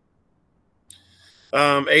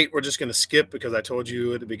 8, we're just going to skip, because I told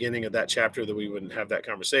you at the beginning of that chapter that we wouldn't have that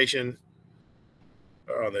conversation.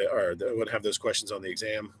 Or wouldn't have those questions on the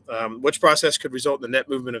exam. Which process could result in the net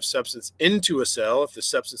movement of substance into a cell if the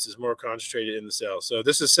substance is more concentrated in the cell? So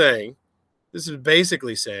this is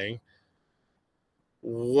basically saying,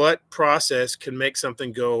 what process can make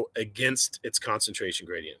something go against its concentration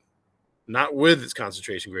gradient? Not with its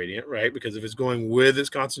concentration gradient, right? Because if it's going with its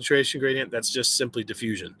concentration gradient, that's just simply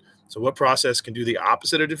diffusion. So what process can do the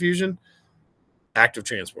opposite of diffusion? Active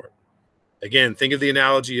transport. Again, think of the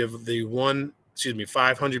analogy of the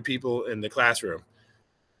 500 people in the classroom.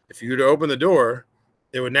 If you were to open the door,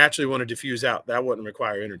 they would naturally want to diffuse out. That wouldn't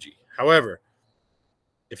require energy. However,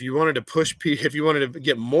 if you wanted to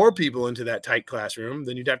get more people into that tight classroom,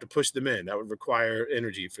 then you'd have to push them in. That would require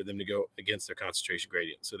energy for them to go against their concentration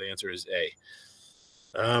gradient. So the answer is A.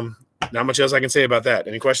 Not much else I can say about that.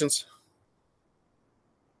 Any questions?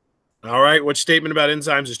 All right. Which statement about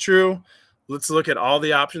enzymes is true? Let's look at all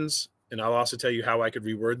the options, and I'll also tell you how I could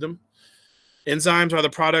reword them. Enzymes are the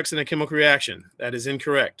products in a chemical reaction. That is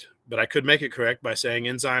incorrect, but I could make it correct by saying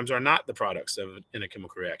enzymes are not the products in a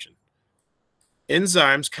chemical reaction.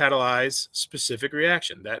 Enzymes catalyze specific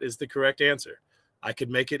reaction. That is the correct answer. I could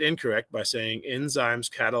make it incorrect by saying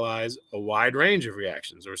enzymes catalyze a wide range of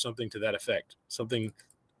reactions, or something to that effect, something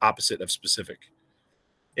opposite of specific.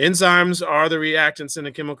 Enzymes are the reactants in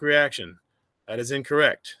a chemical reaction. That is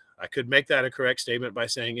incorrect. I could make that a correct statement by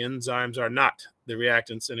saying enzymes are not the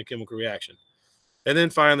reactants in a chemical reaction. And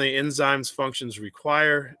then finally, enzymes functions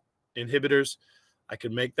require inhibitors. I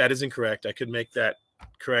could make that is incorrect. I could make that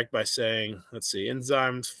correct by saying, let's see,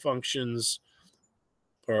 enzymes functions,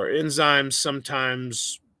 or enzymes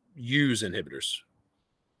sometimes use inhibitors,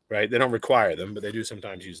 right? They don't require them, but they do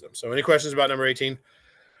sometimes use them. So any questions about number 18?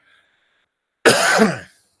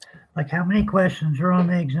 Like, how many questions are on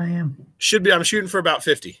the exam? I'm shooting for about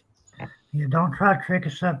 50. Yeah, don't try to trick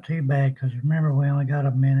us up too bad, because remember, we only got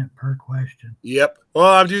a minute per question. Yep. Well,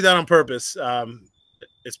 I do that on purpose.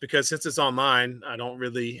 It's because since it's online, I don't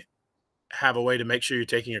really have a way to make sure you're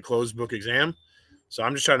taking a closed book exam. So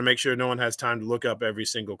I'm just trying to make sure no one has time to look up every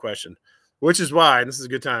single question, which is why, and this is a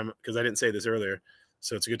good time, because I didn't say this earlier,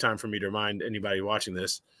 so it's a good time for me to remind anybody watching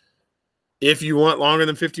this. If you want longer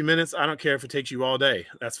than 50 minutes, I don't care if it takes you all day.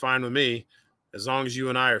 That's fine with me, as long as you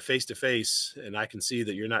and I are face-to-face and I can see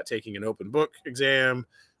that you're not taking an open book exam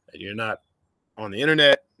and you're not on the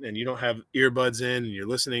internet and you don't have earbuds in and you're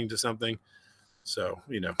listening to something. So,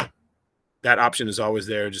 that option is always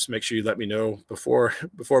there. Just make sure you let me know before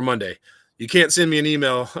Monday. You can't send me an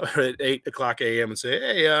email at 8:00 a.m. and say,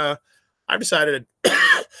 hey, I decided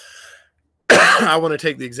I want to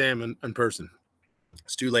take the exam in person.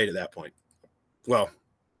 It's too late at that point. Well,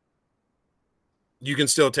 you can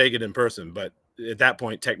still take it in person, but at that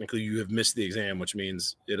point, technically you have missed the exam, which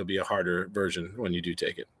means it'll be a harder version when you do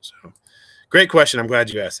take it. So great question. I'm glad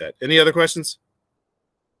you asked that. Any other questions?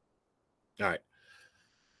 All right.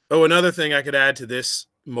 Oh, another thing I could add to this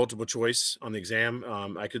multiple choice on the exam,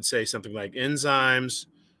 I could say something like enzymes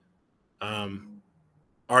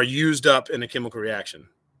are used up in a chemical reaction,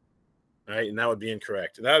 right? And that would be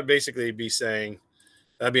incorrect. And that would basically be saying,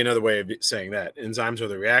 that'd be another way of saying that. Enzymes are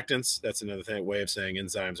the reactants. That's another way of saying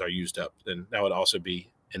enzymes are used up. Then that would also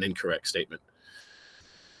be an incorrect statement.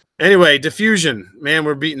 Anyway, diffusion. Man,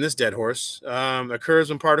 we're beating this dead horse. Occurs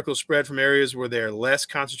when particles spread from areas where they're less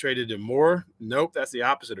concentrated to more. Nope, that's the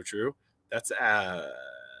opposite of true. That's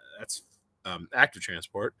active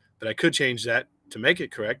transport. But I could change that to make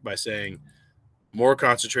it correct by saying more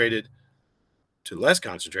concentrated to less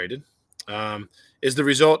concentrated. Is the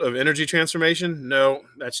result of energy transformation? No,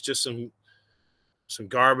 that's just some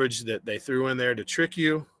garbage that they threw in there to trick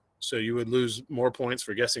you. So you would lose more points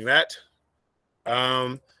for guessing that.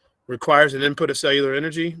 Requires an input of cellular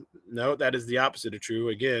energy? No, that is the opposite of true,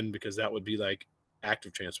 again, because that would be like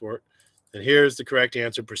active transport. And here's the correct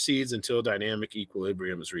answer: proceeds until dynamic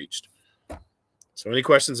equilibrium is reached. So any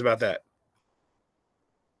questions about that?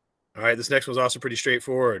 All right, this next one's also pretty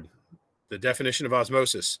straightforward. The definition of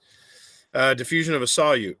osmosis. Diffusion of a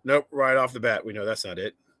solute. Nope, right off the bat, we know that's not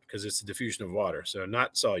it because it's the diffusion of water. So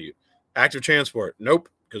not solute. Active transport. Nope,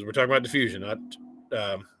 because we're talking about diffusion, not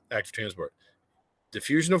active transport.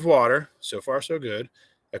 Diffusion of water. So far, so good.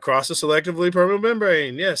 Across a selectively permeable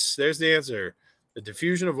membrane. Yes, there's the answer. The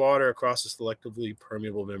diffusion of water across a selectively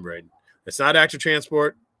permeable membrane. It's not active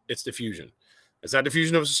transport. It's diffusion. It's not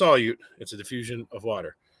diffusion of a solute. It's a diffusion of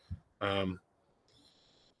water.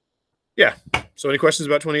 Yeah. So any questions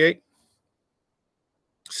about 28?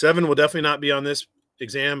 7 will definitely not be on this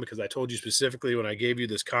exam because I told you specifically when I gave you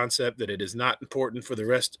this concept that it is not important for the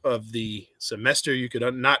rest of the semester. You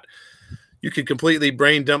could completely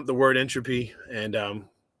brain dump the word entropy and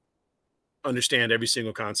understand every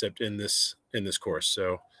single concept in this course.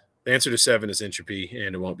 So the answer to 7 is entropy,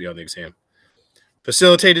 and it won't be on the exam.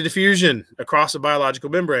 Facilitated diffusion across a biological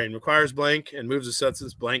membrane requires blank and moves a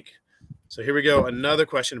substance blank. So here we go. Another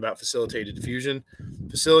question about facilitated diffusion.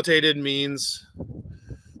 Facilitated means,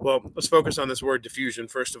 well, let's focus on this word diffusion.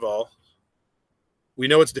 First of all, we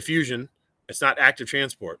know it's diffusion. It's not active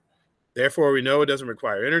transport. Therefore, we know it doesn't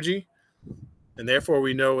require energy. And therefore,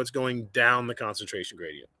 we know it's going down the concentration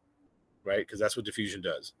gradient, right? Because that's what diffusion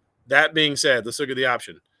does. That being said, let's look at the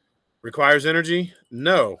option. Requires energy?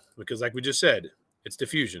 No, because like we just said, it's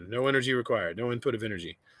diffusion. No energy required. No input of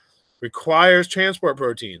energy. Requires transport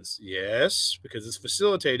proteins? Yes, because it's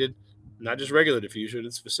facilitated, not just regular diffusion,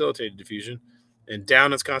 it's facilitated diffusion, and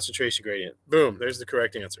down its concentration gradient. Boom, there's the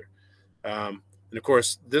correct answer. And of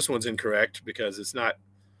course, this one's incorrect because it's not,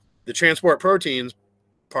 the transport proteins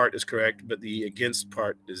part is correct, but the against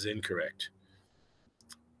part is incorrect.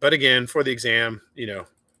 But again, for the exam,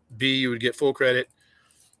 B, you would get full credit.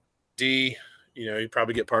 D, you'd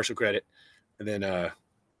probably get partial credit. And then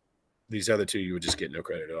these other two, you would just get no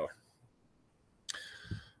credit at all.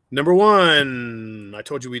 Number 1, I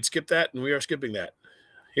told you we'd skip that, and we are skipping that.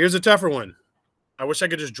 Here's a tougher one. I wish I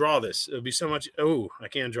could just draw this. It would be so much. Oh, I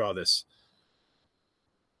can't draw this.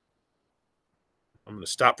 I'm going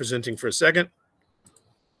to stop presenting for a second.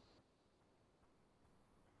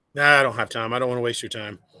 Nah, I don't have time. I don't want to waste your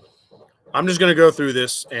time. I'm just going to go through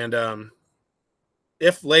this, and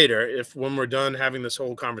if when we're done having this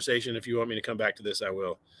whole conversation, if you want me to come back to this, I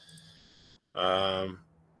will. Where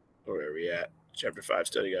are we at? Chapter 5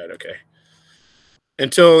 study guide. Okay.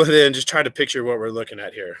 Until then, just try to picture what we're looking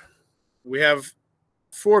at here. We have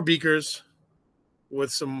 4 beakers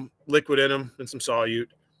with some liquid in them and some solute.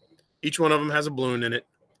 Each one of them has a balloon in it.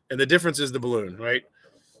 And the difference is the balloon, right?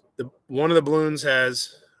 One of the balloons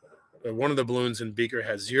in beaker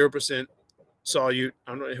has 0% solute.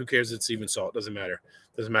 I don't know, who cares if it's even salt. Doesn't matter.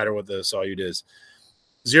 Doesn't matter what the solute is.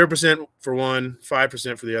 0% for one,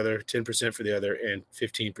 5% for the other, 10% for the other, and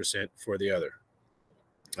 15% for the other.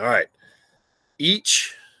 All right.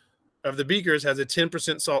 Each of the beakers has a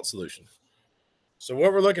 10% salt solution. So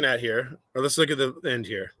what we're looking at here, or let's look at the end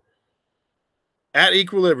here. At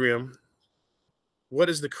equilibrium, what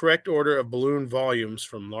is the correct order of balloon volumes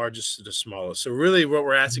from largest to smallest? So really what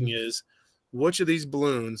we're asking is, which of these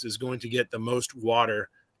balloons is going to get the most water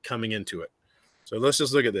coming into it. So let's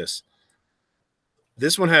just look at this.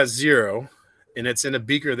 This one has 0, and it's in a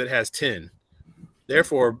beaker that has 10.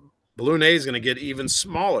 Therefore, balloon A is going to get even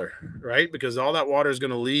smaller, right? Because all that water is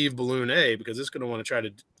going to leave balloon A because it's going to want to try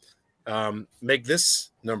to make this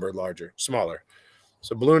number smaller.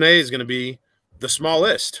 So balloon A is going to be the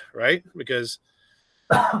smallest, right? Because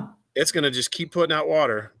it's going to just keep putting out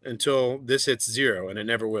water until this hits 0, and it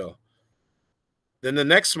never will. Then the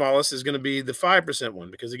next smallest is going to be the 5%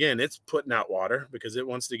 one, because again, it's putting out water because it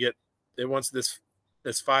wants this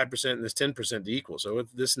 5% and this 10% to equal. So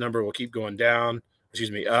this number will keep going down,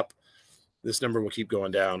 up. This number will keep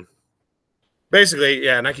going down. Basically,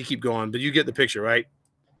 yeah, and I could keep going, but you get the picture, right?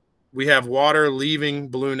 We have water leaving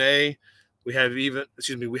balloon A. We have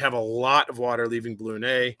a lot of water leaving balloon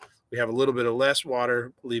A. We have a little bit of less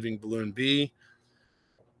water leaving balloon B.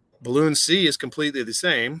 Balloon C is completely the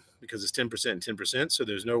same because it's 10% and 10%, so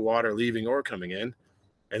there's no water leaving or coming in.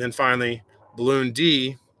 And then finally, balloon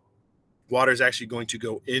D, water is actually going to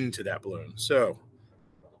go into that balloon. So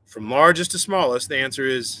from largest to smallest, the answer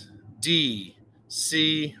is D,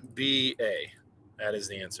 C, B, A. That is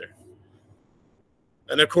the answer.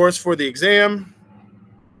 And of course, for the exam,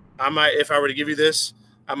 if I were to give you this,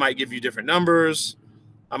 I might give you different numbers.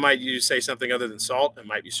 I might say something other than salt. It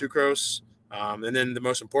might be sucrose. And then the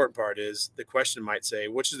most important part is the question might say,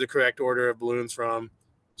 which is the correct order of balloons from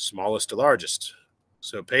smallest to largest?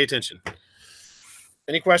 So pay attention.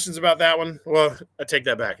 Any questions about that one? Well, I take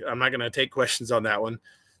that back. I'm not going to take questions on that one.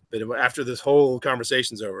 But after this whole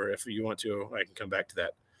conversation's over, if you want to, I can come back to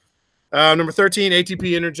that. Number 13,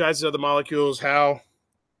 ATP energizes other molecules. How?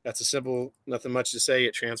 That's a simple, nothing much to say.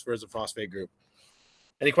 It transfers a phosphate group.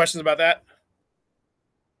 Any questions about that?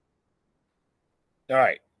 All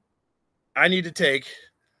right. I need to take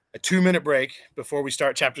a 2-minute break before we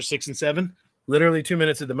start chapter 6 and 7. Literally 2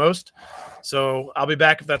 minutes at the most. So I'll be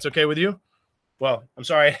back if that's okay with you. Well, I'm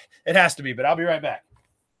sorry. It has to be, but I'll be right back.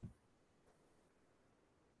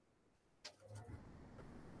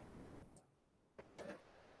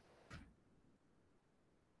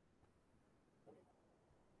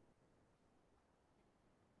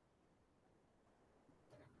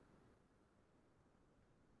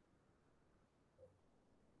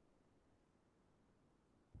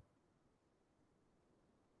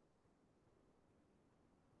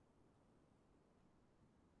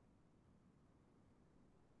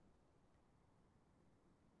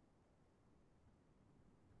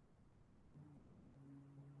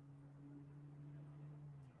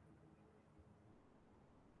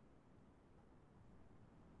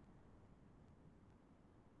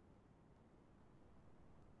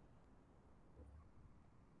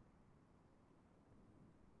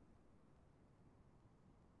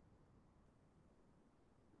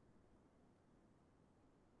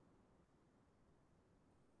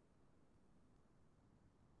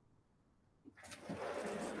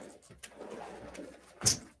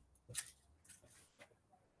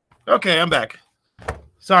 Okay, I'm back.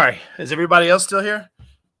 Sorry. Is everybody else still here?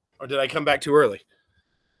 Or did I come back too early?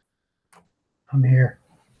 I'm here.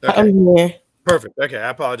 Okay. I'm here. Perfect. Okay,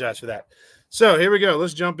 I apologize for that. So here we go.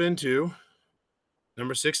 Let's jump into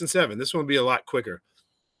number 6 and 7. This one will be a lot quicker.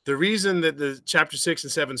 The reason that the chapter 6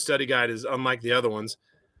 and 7 study guide is unlike the other ones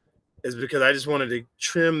is because I just wanted to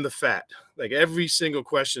trim the fat. Like every single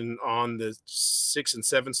question on the 6 and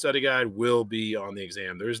 7 study guide will be on the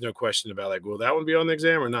exam. There is no question about like, will that one be on the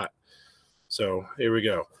exam or not? So here we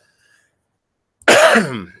go.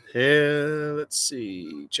 Let's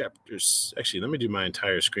see. Chapters. Actually, let me do my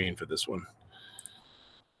entire screen for this one.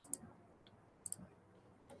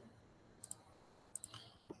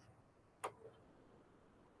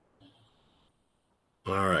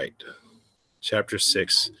 All right. Chapter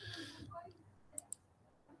 6.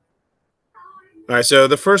 All right, so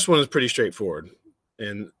the first one is pretty straightforward.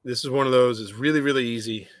 And this is one of those, it's really, really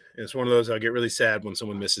easy. And it's one of those I'll get really sad when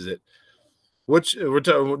someone misses it. This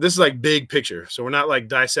is like big picture. So we're not like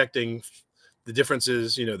dissecting the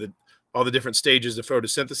differences, all the different stages of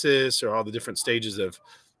photosynthesis or all the different stages of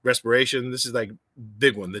respiration. This is like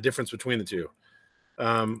big one, the difference between the two.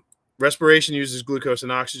 Respiration uses glucose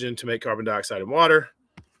and oxygen to make carbon dioxide and water.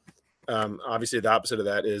 Obviously, the opposite of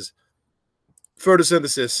that is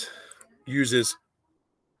photosynthesis uses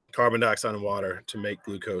carbon dioxide and water to make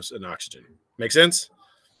glucose and oxygen. Make sense?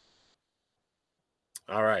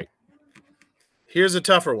 All right. Here's a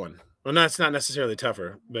tougher one. Well, no, it's not necessarily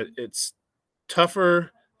tougher, but it's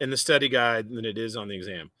tougher in the study guide than it is on the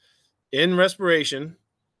exam. In respiration,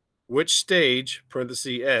 which stage,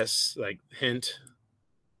 parenthesis S, like hint,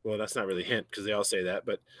 well, that's not really hint because they all say that,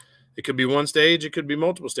 but It could be one stage. It could be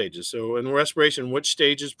multiple stages. So in respiration, which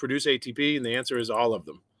stages produce ATP? And the answer is all of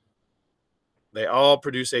them. They all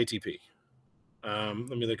produce ATP. Let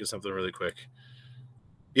me look at something really quick.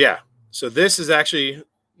 Yeah. So this is actually,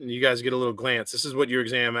 you guys get a little glance. This is what your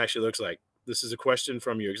exam actually looks like. This is a question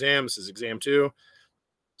from your exam. This is exam 2.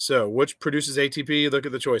 So which produces ATP? Look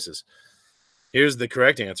at the choices. Here's the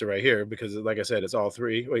correct answer right here, because like I said, it's all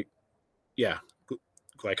 3. Wait, yeah.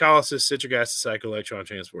 Glycolysis, citric acid cycle, electron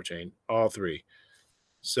transport chain, all 3.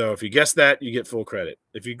 So if you guess that, you get full credit.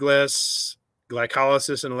 If you guess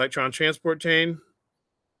glycolysis and electron transport chain,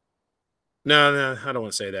 no, I don't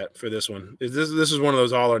want to say that for this one. This is one of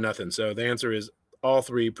those all or nothing. So the answer is all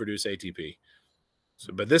 3 produce ATP.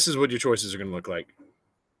 So, but this is what your choices are going to look like.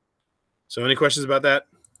 So any questions about that?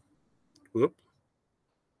 Whoop.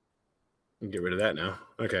 Get rid of that now.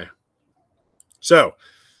 Okay. So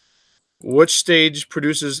which stage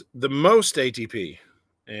produces the most ATP?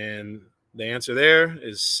 And the answer there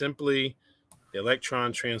is simply the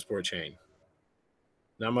electron transport chain.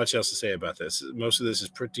 Not much else to say about this. Most of this is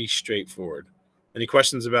pretty straightforward. Any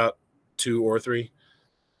questions about 2 or 3?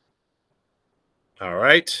 All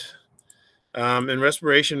right. In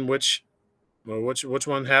respiration, which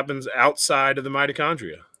one happens outside of the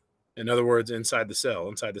mitochondria? In other words, inside the cell,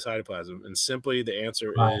 inside the cytoplasm. And simply the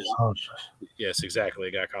answer is yes,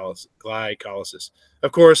 exactly, glycolysis.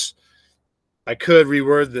 Of course, I could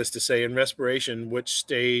reword this to say in respiration, which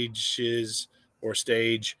stages or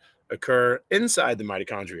stage occur inside the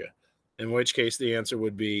mitochondria, in which case the answer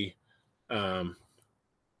would be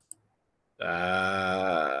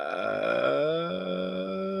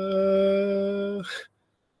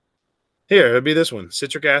here, it would be this one,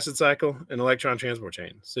 citric acid cycle and electron transport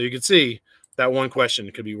chain. So you can see that one question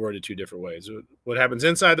could be worded 2 different ways. What happens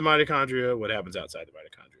inside the mitochondria, what happens outside the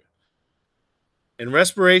mitochondria. In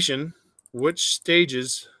respiration, which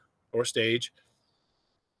stages or stage,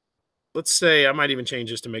 let's say, I might even change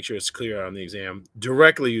this to make sure it's clear on the exam,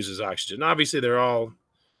 directly uses oxygen. Obviously, they're all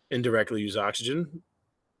indirectly use oxygen,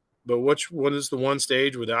 but which one is the one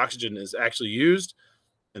stage where the oxygen is actually used?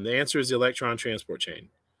 And the answer is the electron transport chain.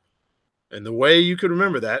 And the way you could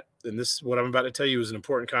remember that, and this, what I'm about to tell you, is an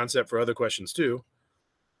important concept for other questions too.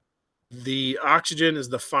 The oxygen is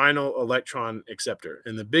the final electron acceptor.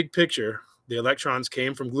 In the big picture, the electrons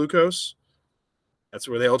came from glucose. That's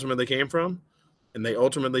where they ultimately came from. And they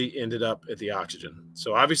ultimately ended up at the oxygen.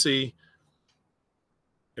 So obviously,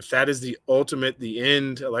 if that is the ultimate, the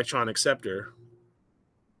end electron acceptor,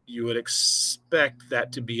 you would expect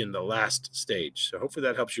that to be in the last stage. So hopefully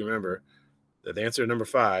that helps you remember that the answer to number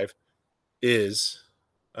 5 is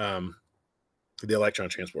the electron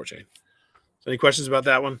transport chain. So any questions about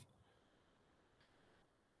that one?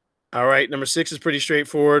 All right, number 6 is pretty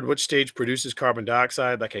straightforward. Which stage produces carbon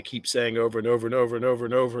dioxide? Like I keep saying over and over and over and over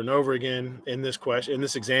and over and over again in this question, in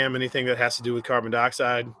this exam, anything that has to do with carbon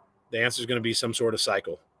dioxide, the answer is going to be some sort of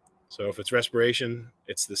cycle. So if it's respiration,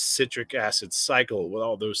 it's the citric acid cycle with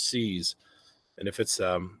all those C's. And if it's,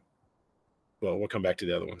 well, we'll come back to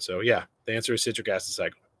the other one. So yeah, the answer is citric acid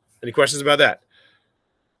cycle. Any questions about that?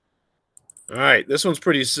 All right, this one's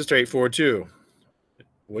pretty straightforward too.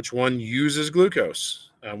 Which one uses glucose?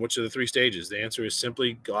 Which of the 3 stages? The answer is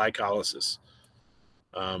simply glycolysis.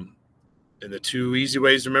 And the 2 easy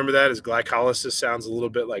ways to remember that is glycolysis sounds a little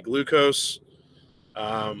bit like glucose.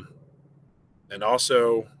 And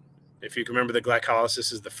also, if you can remember that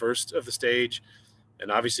glycolysis is the first of the stage,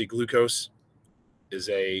 and obviously glucose is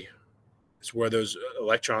it's where those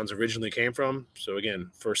electrons originally came from. So again,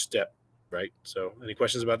 first step, right? So any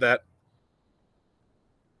questions about that?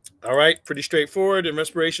 All right, pretty straightforward. In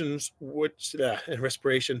respiration, which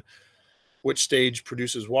stage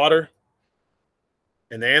produces water?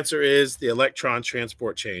 And the answer is the electron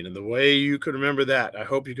transport chain. And the way you could remember that, I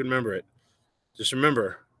hope you can remember it. Just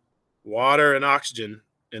remember, water and oxygen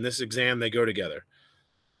in this exam, they go together.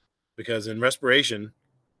 Because in respiration,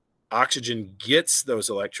 oxygen gets those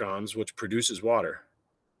electrons, which produces water.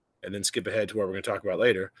 And then skip ahead to what we're going to talk about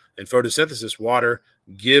later. In photosynthesis, water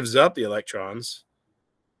gives up the electrons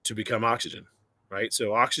to become oxygen, right?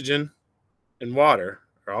 So oxygen and water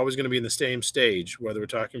are always going to be in the same stage, whether we're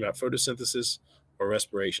talking about photosynthesis or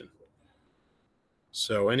respiration.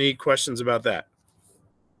 So any questions about that?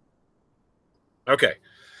 Okay.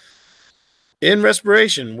 In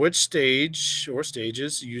respiration, which stage or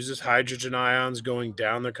stages uses hydrogen ions going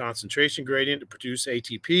down their concentration gradient to produce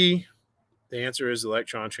ATP? The answer is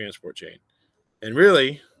electron transport chain. And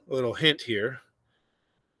really, a little hint here,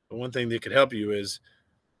 but one thing that could help you is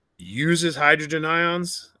uses hydrogen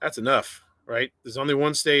ions. That's enough, right? There's only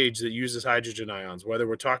one stage that uses hydrogen ions, whether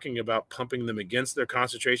we're talking about pumping them against their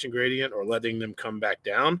concentration gradient or letting them come back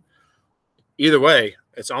down. either way,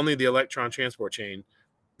 it's only the electron transport chain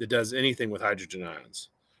that does anything with hydrogen ions.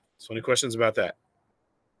 So any questions about that?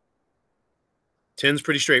 10's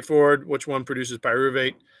pretty straightforward. Which one produces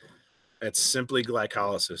pyruvate? That's simply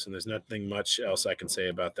glycolysis, and there's nothing much else I can say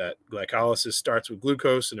about that. Glycolysis starts with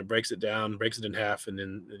glucose, and it breaks it down, breaks it in half, and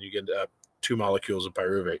then you get 2 molecules of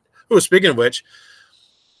pyruvate. Oh, speaking of which,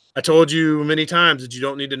 I told you many times that you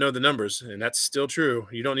don't need to know the numbers, and that's still true.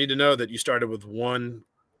 You don't need to know that you started with 1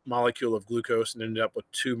 molecule of glucose and ended up with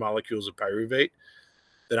 2 molecules of pyruvate.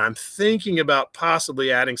 That I'm thinking about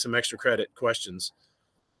possibly adding some extra credit questions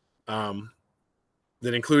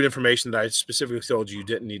that include information that I specifically told you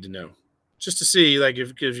didn't need to know. Just to see, like,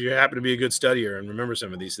 if you happen to be a good studier and remember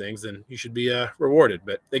some of these things, then you should be rewarded.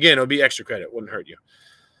 But again, it'll be extra credit. Wouldn't hurt you.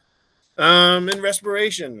 In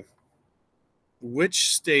respiration,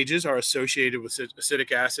 which stages are associated with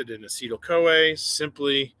acetic acid and acetyl-CoA?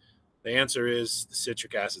 Simply, the answer is the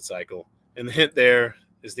citric acid cycle. And the hint there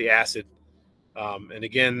is the acid. And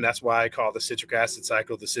again, that's why I call the citric acid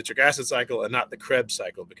cycle and not the Krebs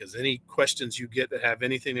cycle, because any questions you get that have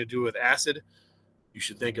anything to do with acid, you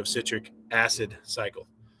should think of citric acid cycle.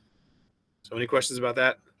 So any questions about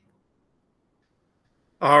that?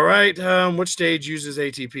 All right. Which stage uses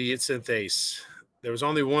ATP? It's synthase. There was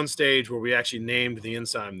only one stage where we actually named the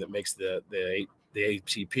enzyme that makes the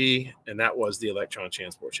ATP, and that was the electron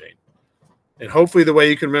transport chain. And hopefully the way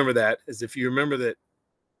you can remember that is if you remember that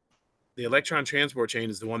the electron transport chain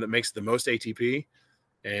is the one that makes the most ATP,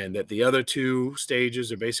 and that the other 2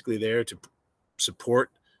 stages are basically there to support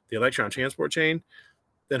the electron transport chain,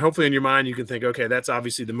 then hopefully in your mind you can think, okay, that's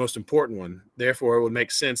obviously the most important one. Therefore, it would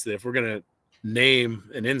make sense that if we're going to name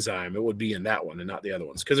an enzyme, it would be in that one and not the other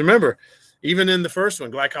ones. Because remember, even in the first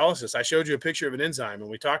one, glycolysis, I showed you a picture of an enzyme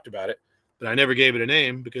and we talked about it, but I never gave it a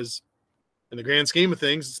name because in the grand scheme of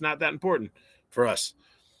things, it's not that important for us.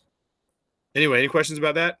 Anyway, any questions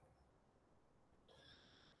about that?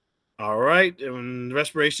 All right. In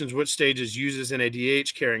respirations, which stages uses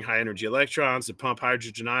NADH carrying high energy electrons to pump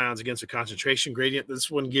hydrogen ions against a concentration gradient? This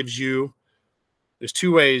one gives you, there's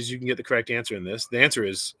 2 ways you can get the correct answer in this. The answer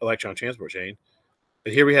is electron transport chain.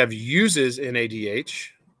 But here we have uses NADH,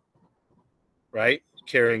 right?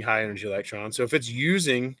 Carrying high energy electrons. So if it's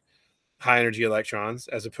using high energy electrons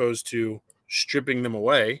as opposed to stripping them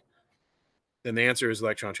away, then the answer is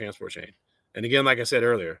electron transport chain. And again, like I said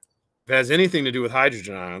earlier, if it has anything to do with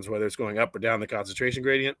hydrogen ions, whether it's going up or down the concentration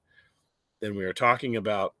gradient, then we are talking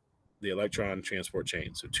about the electron transport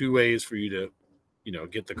chain. So 2 ways for you to,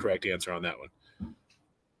 get the correct answer on that one.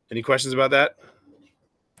 Any questions about that?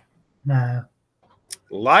 No.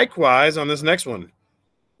 Likewise, on this next one,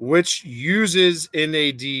 which uses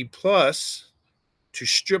NAD plus to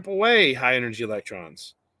strip away high energy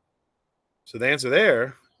electrons? So the answer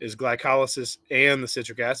there is glycolysis and the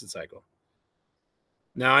citric acid cycle.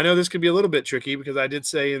 Now, I know this could be a little bit tricky because I did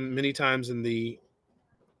say many times in the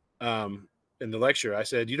lecture, I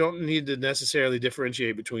said you don't need to necessarily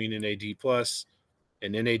differentiate between NAD plus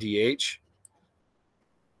and NADH.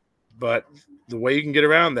 But the way you can get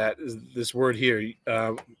around that is this word here,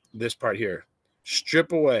 this part here,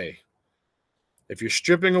 strip away. If you're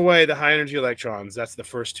stripping away the high energy electrons, that's the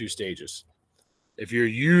first 2 stages. If you're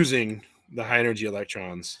using the high energy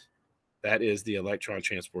electrons, that is the electron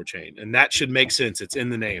transport chain. And that should make sense. It's in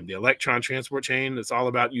the name. The electron transport chain, it's all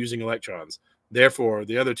about using electrons. Therefore,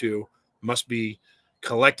 the other 2 must be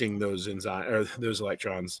collecting those those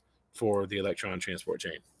electrons for the electron transport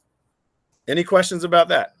chain. Any questions about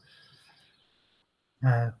that?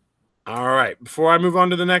 No. All right. Before I move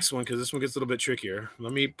on to the next one, because this one gets a little bit trickier,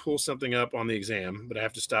 let me pull something up on the exam, but I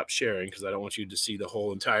have to stop sharing because I don't want you to see the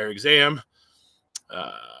whole entire exam.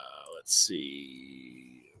 Let's see.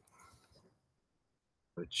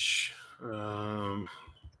 Which, let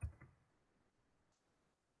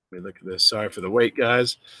me look at this. Sorry for the wait,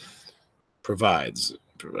 guys. Provides.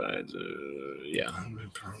 Yeah.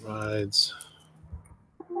 Provides.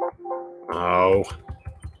 Oh.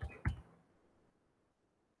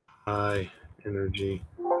 High energy.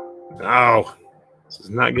 Oh. This is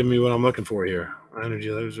not giving me what I'm looking for here. High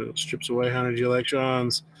energy strips away high energy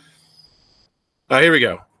electrons. Oh, here we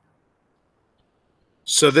go.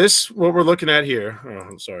 So this, what we're looking at here,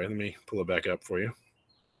 oh, sorry, let me pull it back up for you.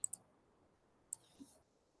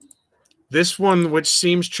 This one, which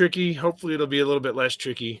seems tricky, hopefully it'll be a little bit less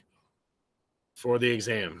tricky for the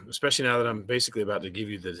exam, especially now that I'm basically about to give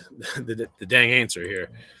you the dang answer here.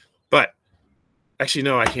 But actually,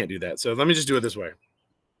 no, I can't do that. So let me just do it this way.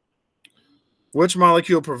 Which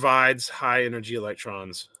molecule provides high energy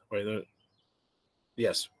electrons?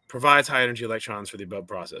 Yes, provides high energy electrons for the above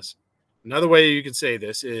process. Another way you could say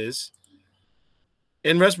this is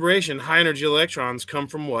In respiration, high energy electrons come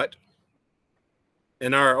from what?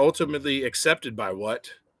 And are ultimately accepted by what?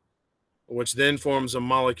 Which then forms a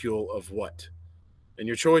molecule of what? And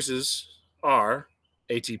your choices are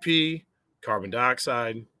ATP, carbon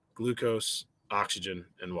dioxide, glucose, oxygen,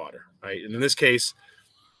 and water, right? And in this case,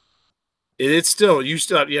 it's still, you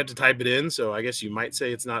have to type it in. So I guess you might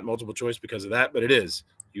say it's not multiple choice because of that, but it is.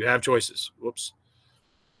 You have choices. Whoops.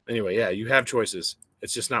 Anyway, yeah, you have choices.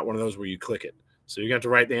 It's just not one of those where you click it. So you have to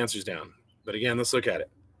write the answers down. But again, let's look at it.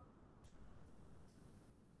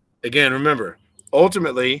 Again, remember,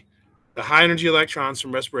 ultimately, the high energy electrons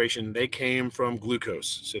from respiration, they came from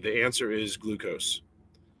glucose. So the answer is glucose.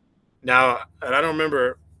 Now, and I don't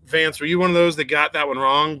remember, Vance, were you one of those that got that one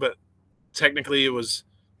wrong? But technically it was,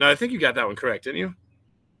 no, I think you got that one correct, didn't you?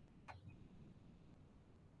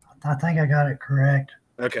 I think I got it correct.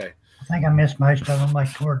 Okay. I think I missed most of them,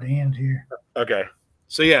 like toward the end here. Okay.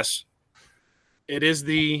 So yes, it is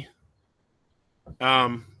the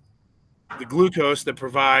glucose that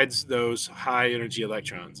provides those high energy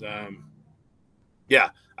electrons. Yeah,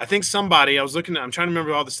 I think somebody, I'm trying to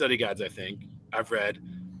remember all the study guides I think I've read,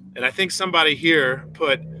 and I think somebody here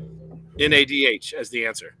put NADH as the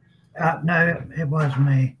answer. No, it was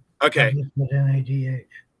me. Okay. I just put NADH.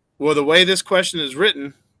 Well, the way this question is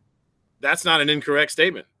written, that's not an incorrect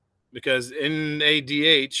statement because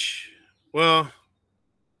NADH, well,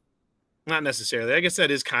 not necessarily. I guess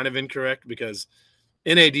that is kind of incorrect because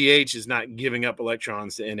NADH is not giving up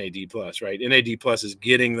electrons to NAD+, right? NAD+ is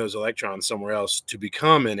getting those electrons somewhere else to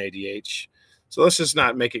become NADH. So let's just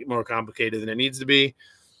not make it more complicated than it needs to be.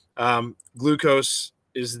 Glucose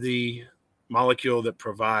is the molecule that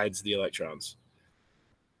provides the electrons.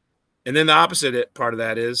 And then the opposite part of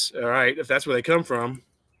that is, all right, if that's where they come from,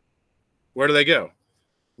 where do they go?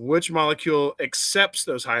 Which molecule accepts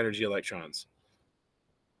those high energy electrons?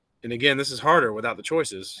 And again, this is harder without the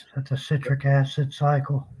choices. That's a citric acid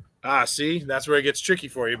cycle. See, that's where it gets tricky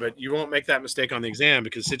for you, but you won't make that mistake on the exam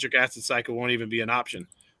because citric acid cycle won't even be an option.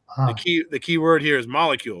 The key word here is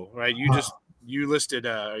molecule, right? You listed,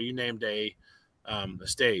 you named a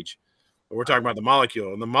stage, but we're talking about the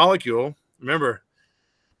molecule. And the molecule, remember,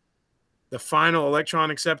 the final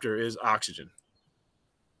electron acceptor is oxygen.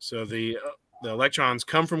 So the electrons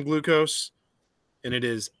come from glucose, and it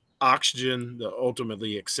is oxygen that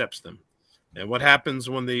ultimately accepts them. And what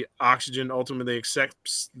happens when the oxygen ultimately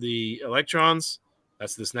accepts the electrons?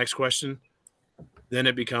 That's this next question. Then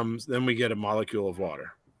we get a molecule of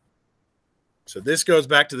water. So this goes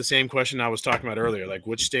back to the same question I was talking about earlier, like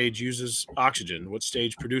which stage uses oxygen, which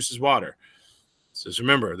stage produces water. So just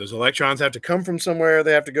remember, those electrons have to come from somewhere.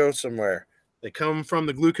 They have to go somewhere. They come from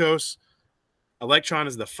the glucose. Oxygen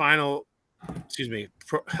is the final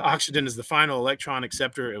electron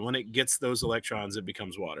acceptor. And when it gets those electrons, it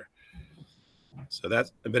becomes water. So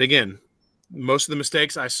but again, most of the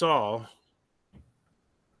mistakes I saw,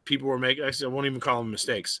 people were making, actually, I won't even call them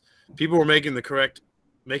mistakes. People were making correct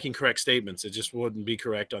statements. It just wouldn't be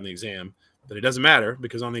correct on the exam, but it doesn't matter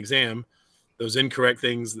because on the exam, those incorrect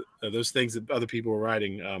things, those things that other people were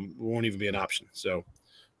writing won't even be an option. So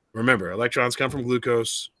remember, electrons come from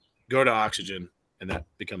glucose, go to oxygen, and that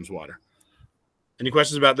becomes water. Any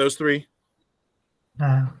questions about those three?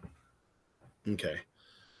 No. Okay.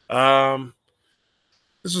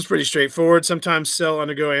 This was pretty straightforward. Sometimes cells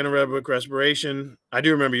undergo anaerobic respiration. I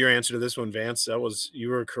do remember your answer to this one, Vance.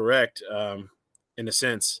 You were correct in a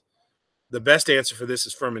sense. The best answer for this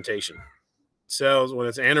is fermentation. Cells, when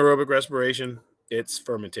it's anaerobic respiration, it's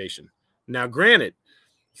fermentation. Now, granted,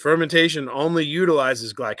 fermentation only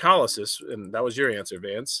utilizes glycolysis, and that was your answer,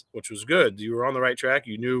 Vance, which was good. You were on the right track.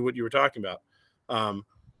 You knew what you were talking about.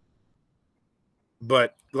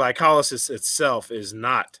 But glycolysis itself is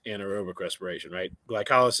not anaerobic respiration, right?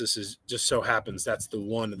 Glycolysis is just so happens that's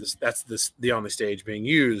the only stage being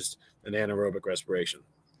used in anaerobic respiration.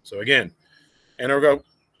 So again, anaerobic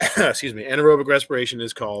respiration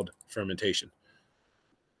is called fermentation.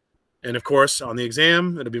 And of course, on the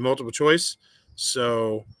exam, it'll be multiple choice.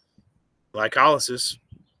 So glycolysis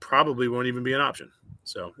probably won't even be an option.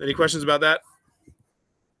 So any questions about that?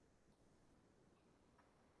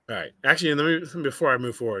 All right. Actually, before I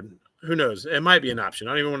move forward, who knows? It might be an option.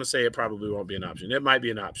 I don't even want to say it probably won't be an option. It might be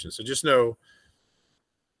an option. So just know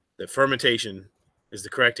that fermentation is the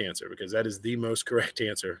correct answer because that is the most correct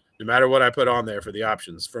answer. No matter what I put on there for the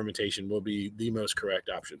options, fermentation will be the most correct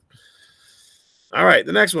option. All right.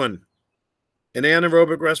 The next one. In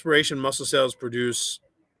anaerobic respiration, muscle cells produce,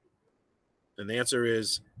 and the answer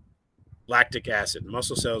is lactic acid.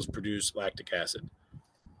 Muscle cells produce lactic acid.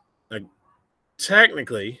 Now,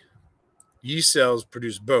 technically, yeast cells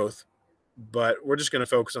produce both, but we're just going to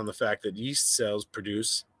focus on the fact that yeast cells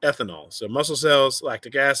produce ethanol. So muscle cells,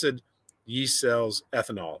 lactic acid, yeast cells,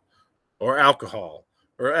 ethanol, or alcohol,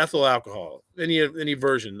 or ethyl alcohol, any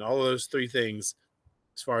version, all of those three things,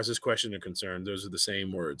 as far as this question are concerned, those are the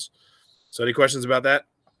same words. So any questions about that?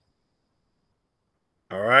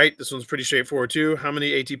 All right, this one's pretty straightforward too. How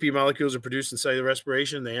many ATP molecules are produced in cellular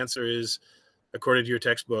respiration? The answer is, according to your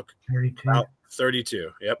textbook, 32. about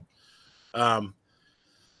 32. Yep.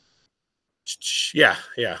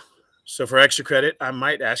 Yeah. So for extra credit, I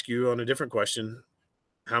might ask you on a different question,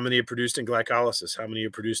 how many are produced in glycolysis? How many are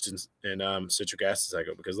produced in citric acid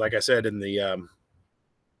cycle? Because like I said in the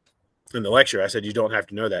lecture, I said you don't have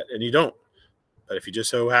to know that, and you don't. But if you just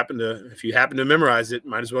so happen to memorize it,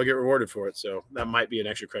 might as well get rewarded for it. So that might be an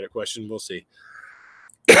extra credit question. We'll see.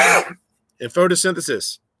 In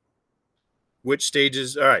photosynthesis, which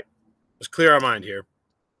stages? All right, let's clear our mind here.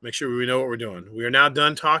 Make sure we know what we're doing. We are now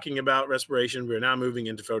done talking about respiration. We're now moving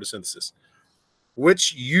into photosynthesis,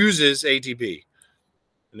 which uses ATP.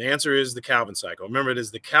 And the answer is the Calvin cycle. Remember, it is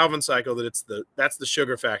the Calvin cycle that's the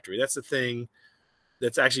sugar factory. That's the thing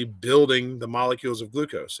that's actually building the molecules of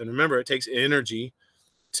glucose. And remember, it takes energy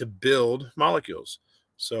to build molecules.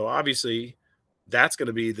 So obviously, that's going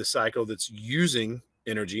to be the cycle that's using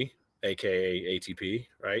energy, aka ATP,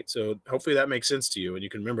 right? So hopefully that makes sense to you and you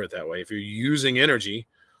can remember it that way. If you're using energy,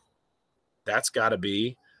 that's got to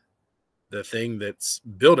be the thing that's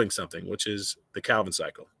building something, which is the Calvin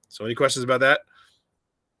cycle. So any questions about that?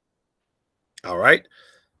 All right.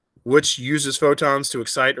 Which uses photons to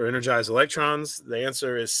excite or energize electrons? The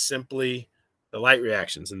answer is simply the light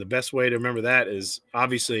reactions. And the best way to remember that is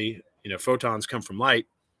obviously, photons come from light.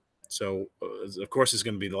 So of course it's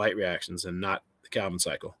going to be the light reactions and not the Calvin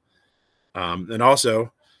cycle. And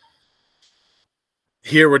also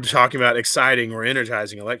here we're talking about exciting or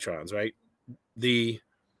energizing electrons, right? The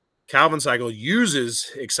Calvin cycle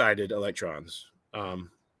uses excited electrons.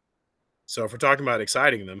 So if we're talking about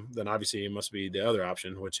exciting them, then obviously it must be the other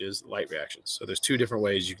option, which is light reactions. So there's two different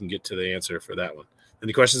ways you can get to the answer for that one.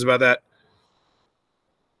 Any questions about that?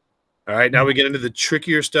 All right, now we get into the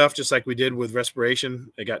trickier stuff, just like we did with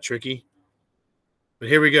respiration. It got tricky. But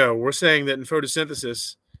here we go. We're saying that in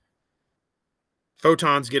photosynthesis,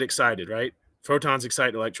 photons get excited, right? Photons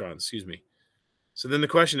excite electrons, excuse me. So then the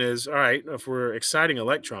question is, all right, if we're exciting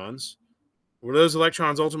electrons, where do those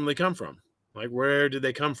electrons ultimately come from? Like, where did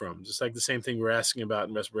they come from? Just like the same thing we're asking about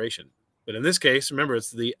in respiration. But in this case, remember,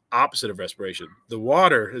 it's the opposite of respiration. The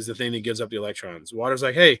water is the thing that gives up the electrons. Water's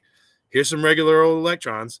like, hey, here's some regular old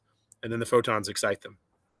electrons, and then the photons excite them.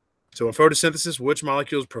 So in photosynthesis, which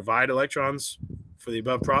molecules provide electrons for the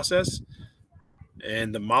above process?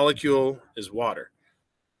 And the molecule is water.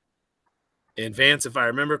 And Vance, if I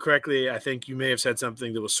remember correctly, I think you may have said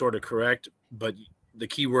something that was sort of correct, but the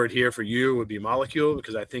key word here for you would be molecule,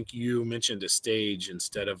 because I think you mentioned a stage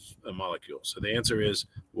instead of a molecule. So the answer is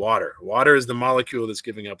water. Water is the molecule that's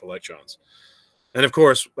giving up electrons. And of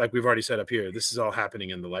course, like we've already said up here, this is all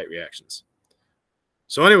happening in the light reactions.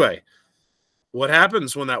 So anyway, what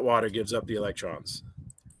happens when that water gives up the electrons?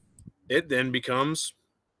 It then becomes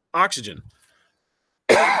oxygen,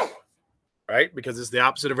 right? Because it's the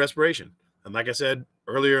opposite of respiration. And like I said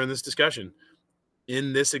earlier in this discussion,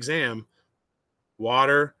 in this exam,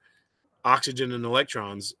 water, oxygen, and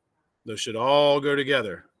electrons, those should all go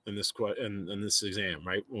together in this exam,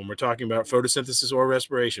 right? When we're talking about photosynthesis or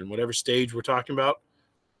respiration, whatever stage we're talking about,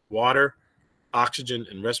 water, oxygen,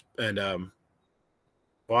 and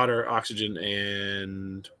water, oxygen,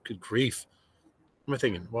 and good grief. What am I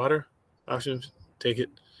thinking? Water, oxygen, take it.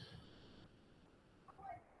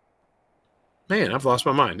 Man, I've lost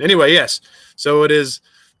my mind. Anyway, yes. So it is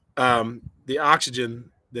the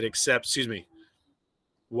oxygen that accepts,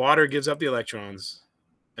 water gives up the electrons,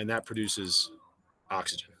 and that produces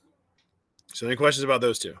oxygen. So any questions about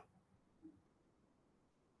those two?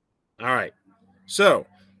 All right. So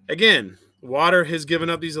again, water has given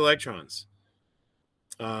up these electrons,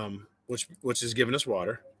 which has given us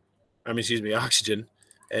oxygen.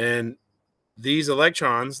 And these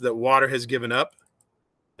electrons that water has given up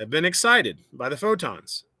have been excited by the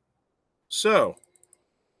photons. So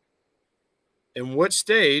in what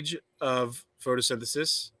stage of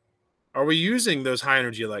photosynthesis are we using those high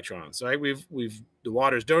energy electrons? Right? The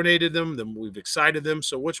water's donated them, then we've excited them.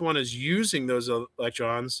 So which one is using those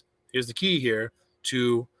electrons? Here's the key here: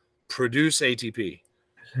 to produce ATP. Is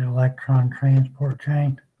it electron transport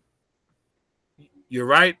chain? You're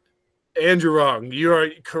right and you're wrong. You are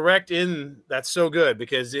correct that's so good,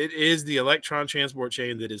 because it is the electron transport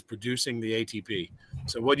chain that is producing the ATP.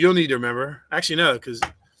 So what you'll need to remember, actually no, because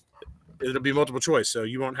it'll be multiple choice, so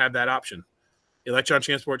you won't have that option. electron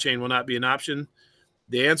transport chain will not be an option.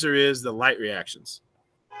 The answer is the light reactions.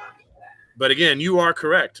 But again, you are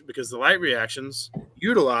correct, because the light reactions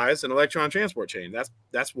utilize an electron transport chain.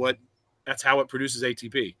 That's how it produces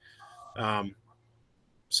ATP.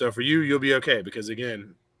 So for you, you'll be okay, because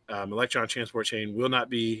again, electron transport chain will not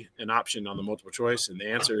be an option on the multiple choice, and the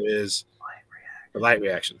answer is the light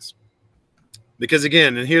reactions. Because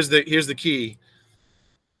again, and here's the key: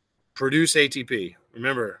 produce ATP.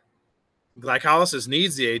 Remember, glycolysis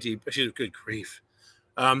needs the ATP. Good grief.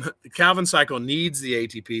 The Calvin cycle needs the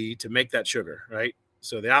ATP to make that sugar, right?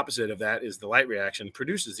 So the opposite of that is the light reaction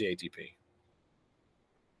produces the ATP.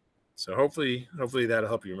 So hopefully that'll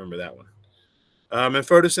help you remember that one. In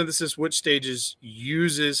photosynthesis, which stages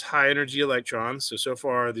uses high energy electrons? So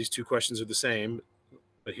far, these two questions are the same,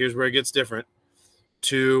 but here's where it gets different.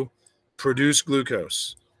 To produce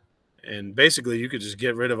glucose. And basically, you could just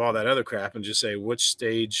get rid of all that other crap and just say which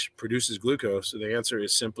stage produces glucose. So the answer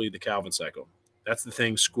is simply the Calvin cycle. That's the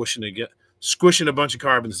thing squishing a bunch of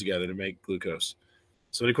carbons together to make glucose.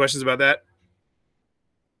 So any questions about that?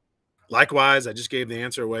 Likewise, I just gave the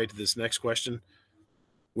answer away to this next question.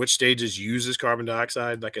 Which stages uses carbon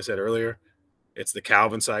dioxide? Like I said earlier, it's the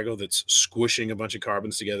Calvin cycle that's squishing a bunch of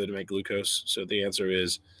carbons together to make glucose. So the answer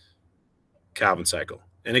is Calvin cycle.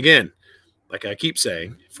 And again, like I keep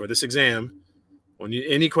saying, for this exam,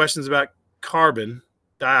 any questions about carbon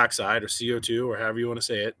dioxide or CO2 or however you want to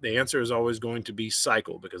say it, the answer is always going to be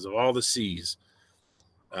cycle because of all the C's.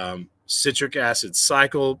 Citric acid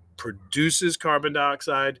cycle produces carbon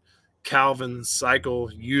dioxide. Calvin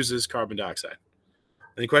cycle uses carbon dioxide.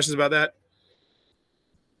 Any questions about that?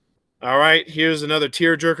 All right, here's another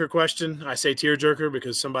tearjerker question. I say tearjerker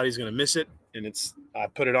because somebody's going to miss it, and I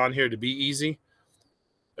put it on here to be easy.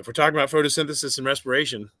 If we're talking about photosynthesis and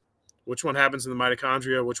respiration, which one happens in the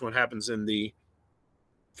mitochondria? Which one happens in the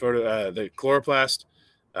chloroplast?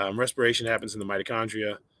 Respiration happens in the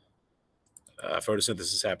mitochondria.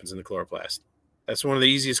 Photosynthesis happens in the chloroplast. That's one of the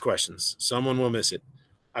easiest questions. Someone will miss it.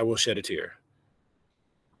 I will shed a tear.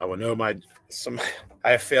 I will know I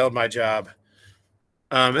have failed my job.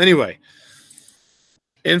 Anyway,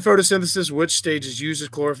 in photosynthesis, which stages uses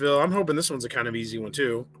chlorophyll? I'm hoping this one's a kind of easy one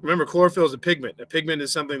too. Remember, chlorophyll is a pigment. A pigment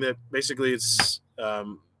is something that basically it's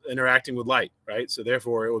interacting with light, right? So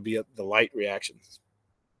therefore, it would be the light reactions.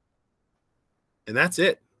 And that's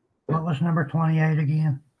it. What was number 28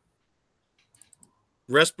 again?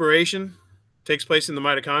 Respiration takes place in the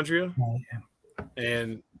mitochondria, Oh, yeah.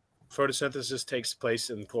 and photosynthesis takes place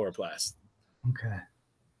in the chloroplast. Okay.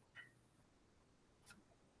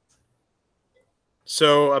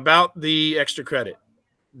 So about the extra credit,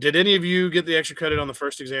 did any of you get the extra credit on the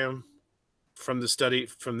first exam from this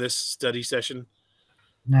study session?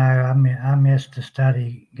 No, I missed the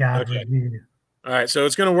study guide Okay. review. All right, so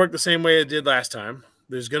it's going to work the same way it did last time.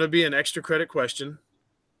 There's going to be an extra credit question,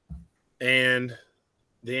 and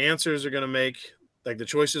the answers are going to make, like the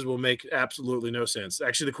choices will make absolutely no sense.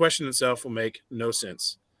 Actually, the question itself will make no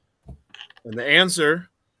sense. And the answer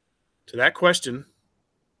to that question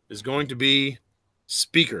is going to be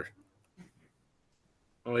speaker.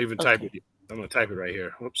 I'll even type it. I'm going to type it right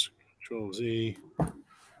here. Whoops. Control Z.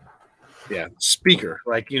 Yeah, speaker,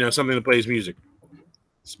 like, something that plays music.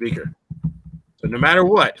 Speaker. So no matter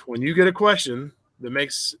what, when you get a question that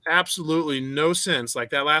makes absolutely no sense, like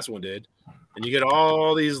that last one did, and you get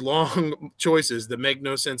all these long choices that make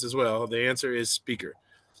no sense as well, the answer is speaker.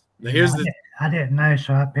 Now here's I didn't know,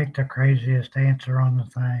 so I picked the craziest answer on the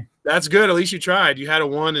thing. That's good. At least you tried. You had a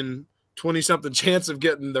 1 in 20-something chance of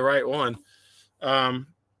getting the right one.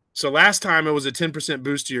 So last time it was a 10%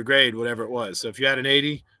 boost to your grade, whatever it was. So if you had an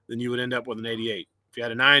 80, then you would end up with an 88. If you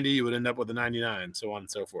had a 90, you would end up with a 99, so on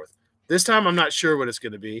and so forth. This time, I'm not sure what it's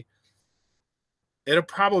going to be. It'll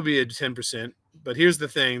probably be a 10%. But here's the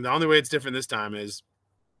thing. The only way it's different this time is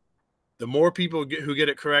the more people who get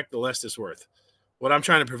it correct, the less it's worth. What I'm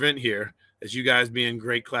trying to prevent here is you guys being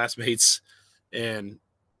great classmates and,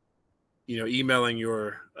 emailing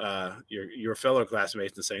your fellow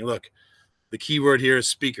classmates and saying, look, the key word here is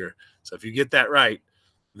speaker. So if you get that right,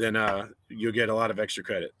 then you'll get a lot of extra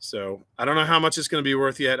credit. So I don't know how much it's going to be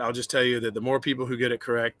worth yet. I'll just tell you that the more people who get it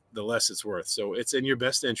correct, the less it's worth. So it's in your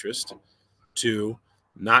best interest to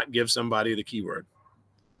not give somebody the keyword.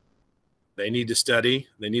 They need to study.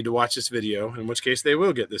 They need to watch this video, in which case they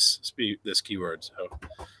will get this keyword. So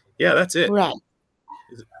yeah, that's it. Right.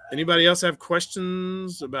 Anybody else have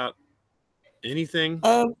questions about anything?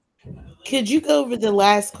 Could you go over the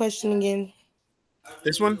last question again?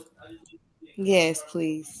 This one? Yes,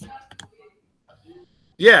 please.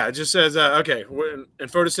 Yeah, it just says, okay, in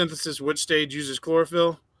photosynthesis, which stage uses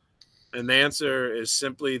chlorophyll? And the answer is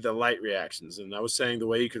simply the light reactions. And I was saying the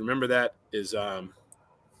way you can remember that is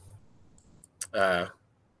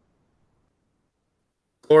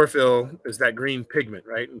chlorophyll is that green pigment,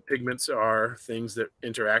 right? And pigments are things that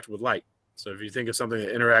interact with light. So if you think of something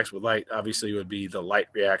that interacts with light, obviously it would be the light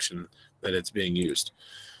reaction that it's being used.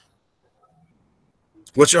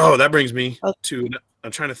 Which, oh, that brings me to,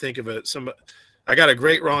 I'm trying to think of it. I got a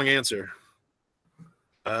great wrong answer.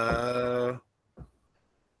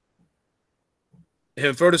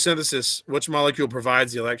 In photosynthesis, which molecule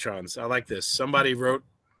provides the electrons? I like this. Somebody wrote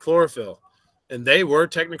chlorophyll, and they were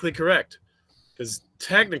technically correct. Because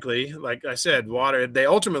technically, like I said, water, they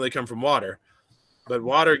ultimately come from water, but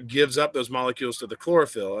water gives up those molecules to the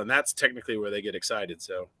chlorophyll, and that's technically where they get excited.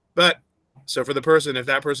 So for the person, if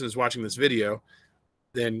that person is watching this video,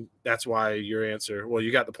 then that's why your answer, well,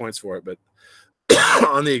 you got the points for it, but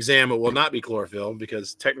on the exam, it will not be chlorophyll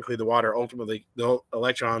because technically the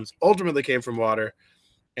electrons ultimately came from water.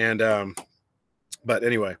 And, but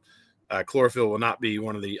anyway, chlorophyll will not be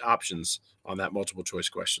one of the options on that multiple choice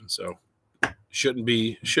question. So shouldn't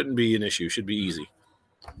be an issue. Should be easy.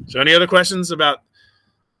 So any other questions about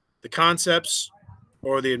the concepts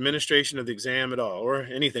or the administration of the exam at all, or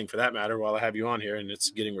anything for that matter, while I have you on here and it's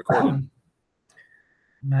getting recorded?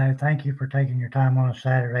 No, thank you for taking your time on a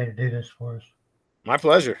Saturday to do this for us. My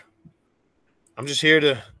pleasure. I'm just here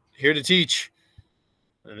to teach,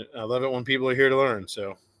 and I love it when people are here to learn.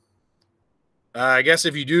 So I guess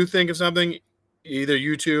if you do think of something, either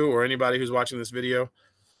you two or anybody who's watching this video,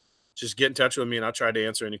 just get in touch with me, and I'll try to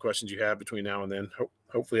answer any questions you have between now and then.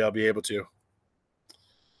 Hopefully I'll be able to.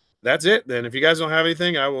 That's it. Then if you guys don't have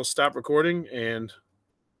anything, I will stop recording and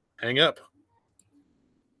hang up.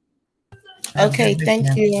 Okay,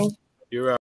 thank you. You're